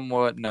at least one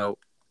more note.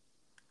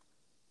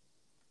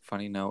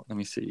 Funny note. Let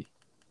me see.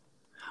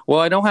 Well,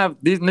 I don't have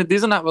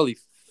these are not really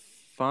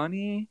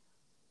funny.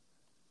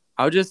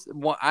 I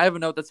have a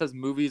note that says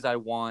movies I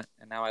want,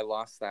 and now I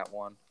lost that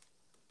one.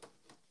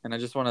 And I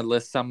just want to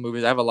list some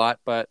movies. I have a lot,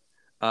 but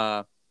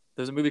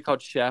there's a movie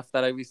called Chef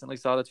that I recently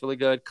saw that's really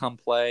good. Come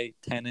Play,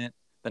 Tenet,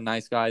 The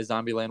Nice Guys,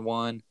 Zombieland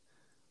 1,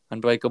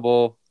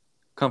 Unbreakable,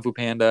 Kung Fu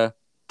Panda,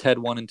 Ted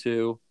 1 and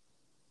 2,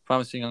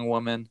 Promising Young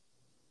Woman.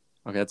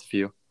 Okay, that's a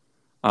few.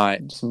 All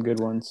right. Some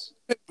good ones.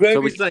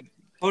 Gregory's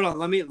hold on,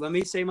 let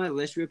me say my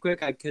list real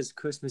quick because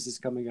Christmas is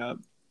coming up.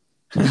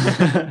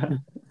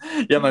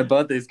 Yeah, my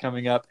birthday's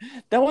coming up.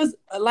 That was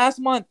last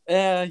month.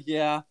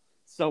 Yeah.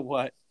 So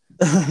what?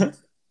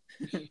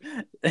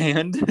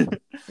 And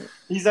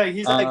he's like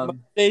my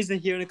days are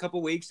here in a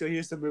couple weeks, so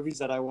here's some movies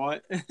that I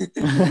want.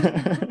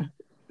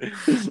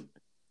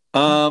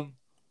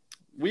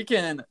 We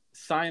can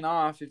sign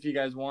off if you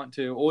guys want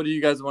to, or do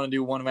you guys want to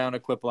do one round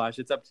of Quiplash?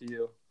 It's up to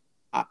you.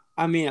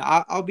 I mean,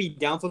 I'll be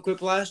down for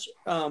Quiplash,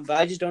 but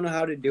I just don't know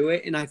how to do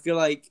it, and I feel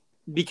like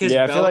because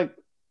I feel like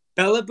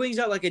Bella brings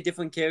out like a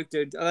different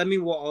character. I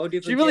mean, we're all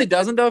different. She really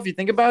doesn't, though, if you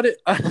think about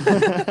it.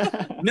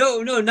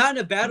 No, not in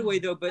a bad way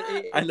though. But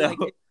I know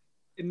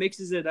it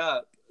mixes it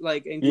up.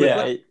 Like, and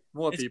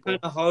more it's people. kind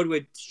of hard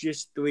with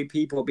just 3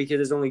 people because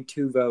there's only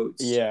 2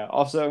 votes. Yeah.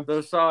 Also,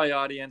 so sorry,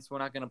 audience, we're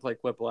not gonna play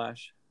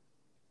Quiplash.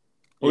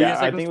 Yeah,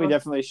 I think we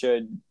definitely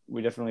should.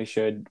 We definitely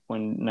should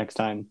when next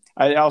time.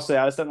 I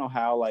just don't know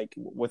how, like,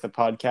 with a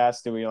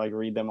podcast, do we like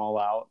read them all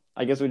out?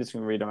 I guess we just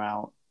can read them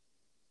out.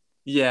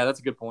 Yeah,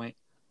 that's a good point.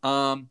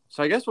 So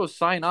I guess we'll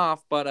sign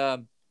off.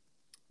 But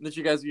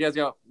you guys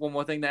got one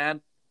more thing to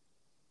add?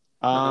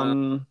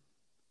 I'll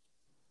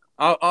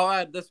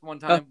add this one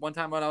time. One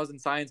time when I was in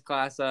science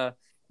class,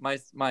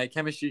 my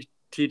chemistry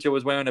teacher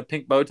was wearing a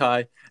pink bow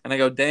tie, and I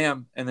go,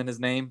 "Damn!" And then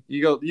his name,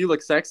 you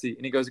look sexy,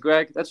 and he goes,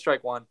 "Greg, that's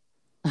strike 1."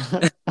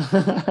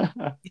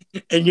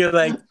 And you're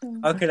like,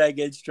 how could I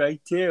get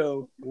strike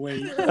 2?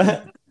 Wait. What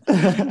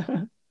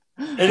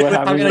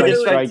happens when I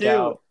strike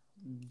out?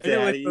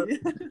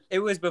 It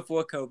was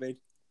before COVID.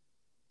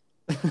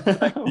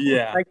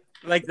 Yeah.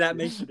 Like that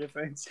makes a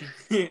difference.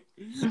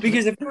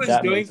 Because if it was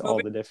That during makes all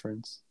COVID, the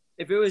difference.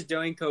 if it was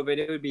during COVID,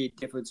 it would be a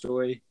different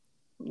story.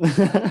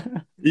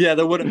 Yeah,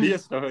 there wouldn't be a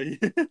story.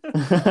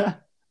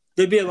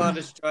 There'd be a lot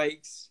of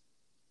strikes.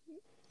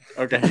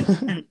 Okay.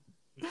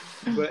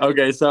 But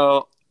Okay,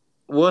 so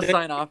we'll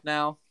sign off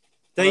now.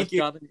 thank you.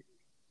 Jonathan,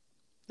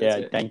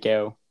 Yeah, thank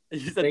you. you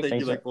said thank you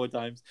Thanks, like 4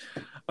 times.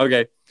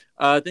 Okay.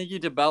 Thank you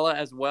to Bella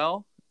as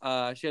well.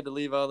 She had to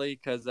leave early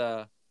because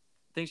I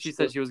think she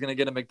said she was going to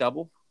get a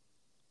McDouble.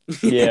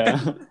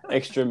 Yeah,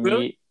 extra Really?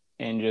 meat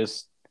and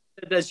just.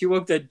 That she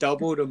worked a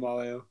double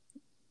tomorrow.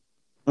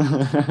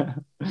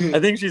 I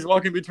think she's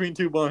walking between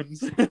 2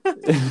 buns.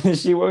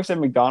 She works at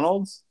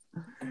McDonald's.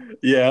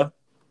 Yeah.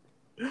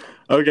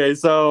 Okay,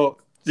 so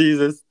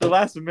Jesus, the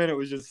last minute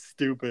was just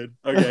stupid.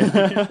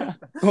 Okay.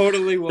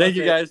 Totally. Thank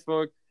you guys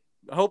for.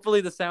 Hopefully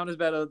the sound is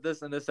better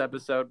this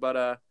episode,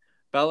 but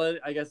Bella,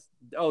 I guess.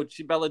 Oh,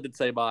 Bella did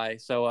say bye.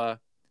 So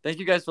thank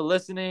you guys for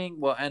listening.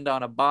 We'll end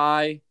on a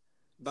bye.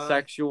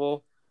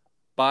 Sexual.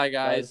 Bye,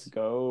 guys. Let's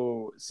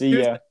go. See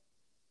ya.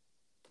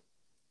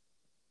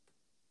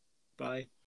 Bye.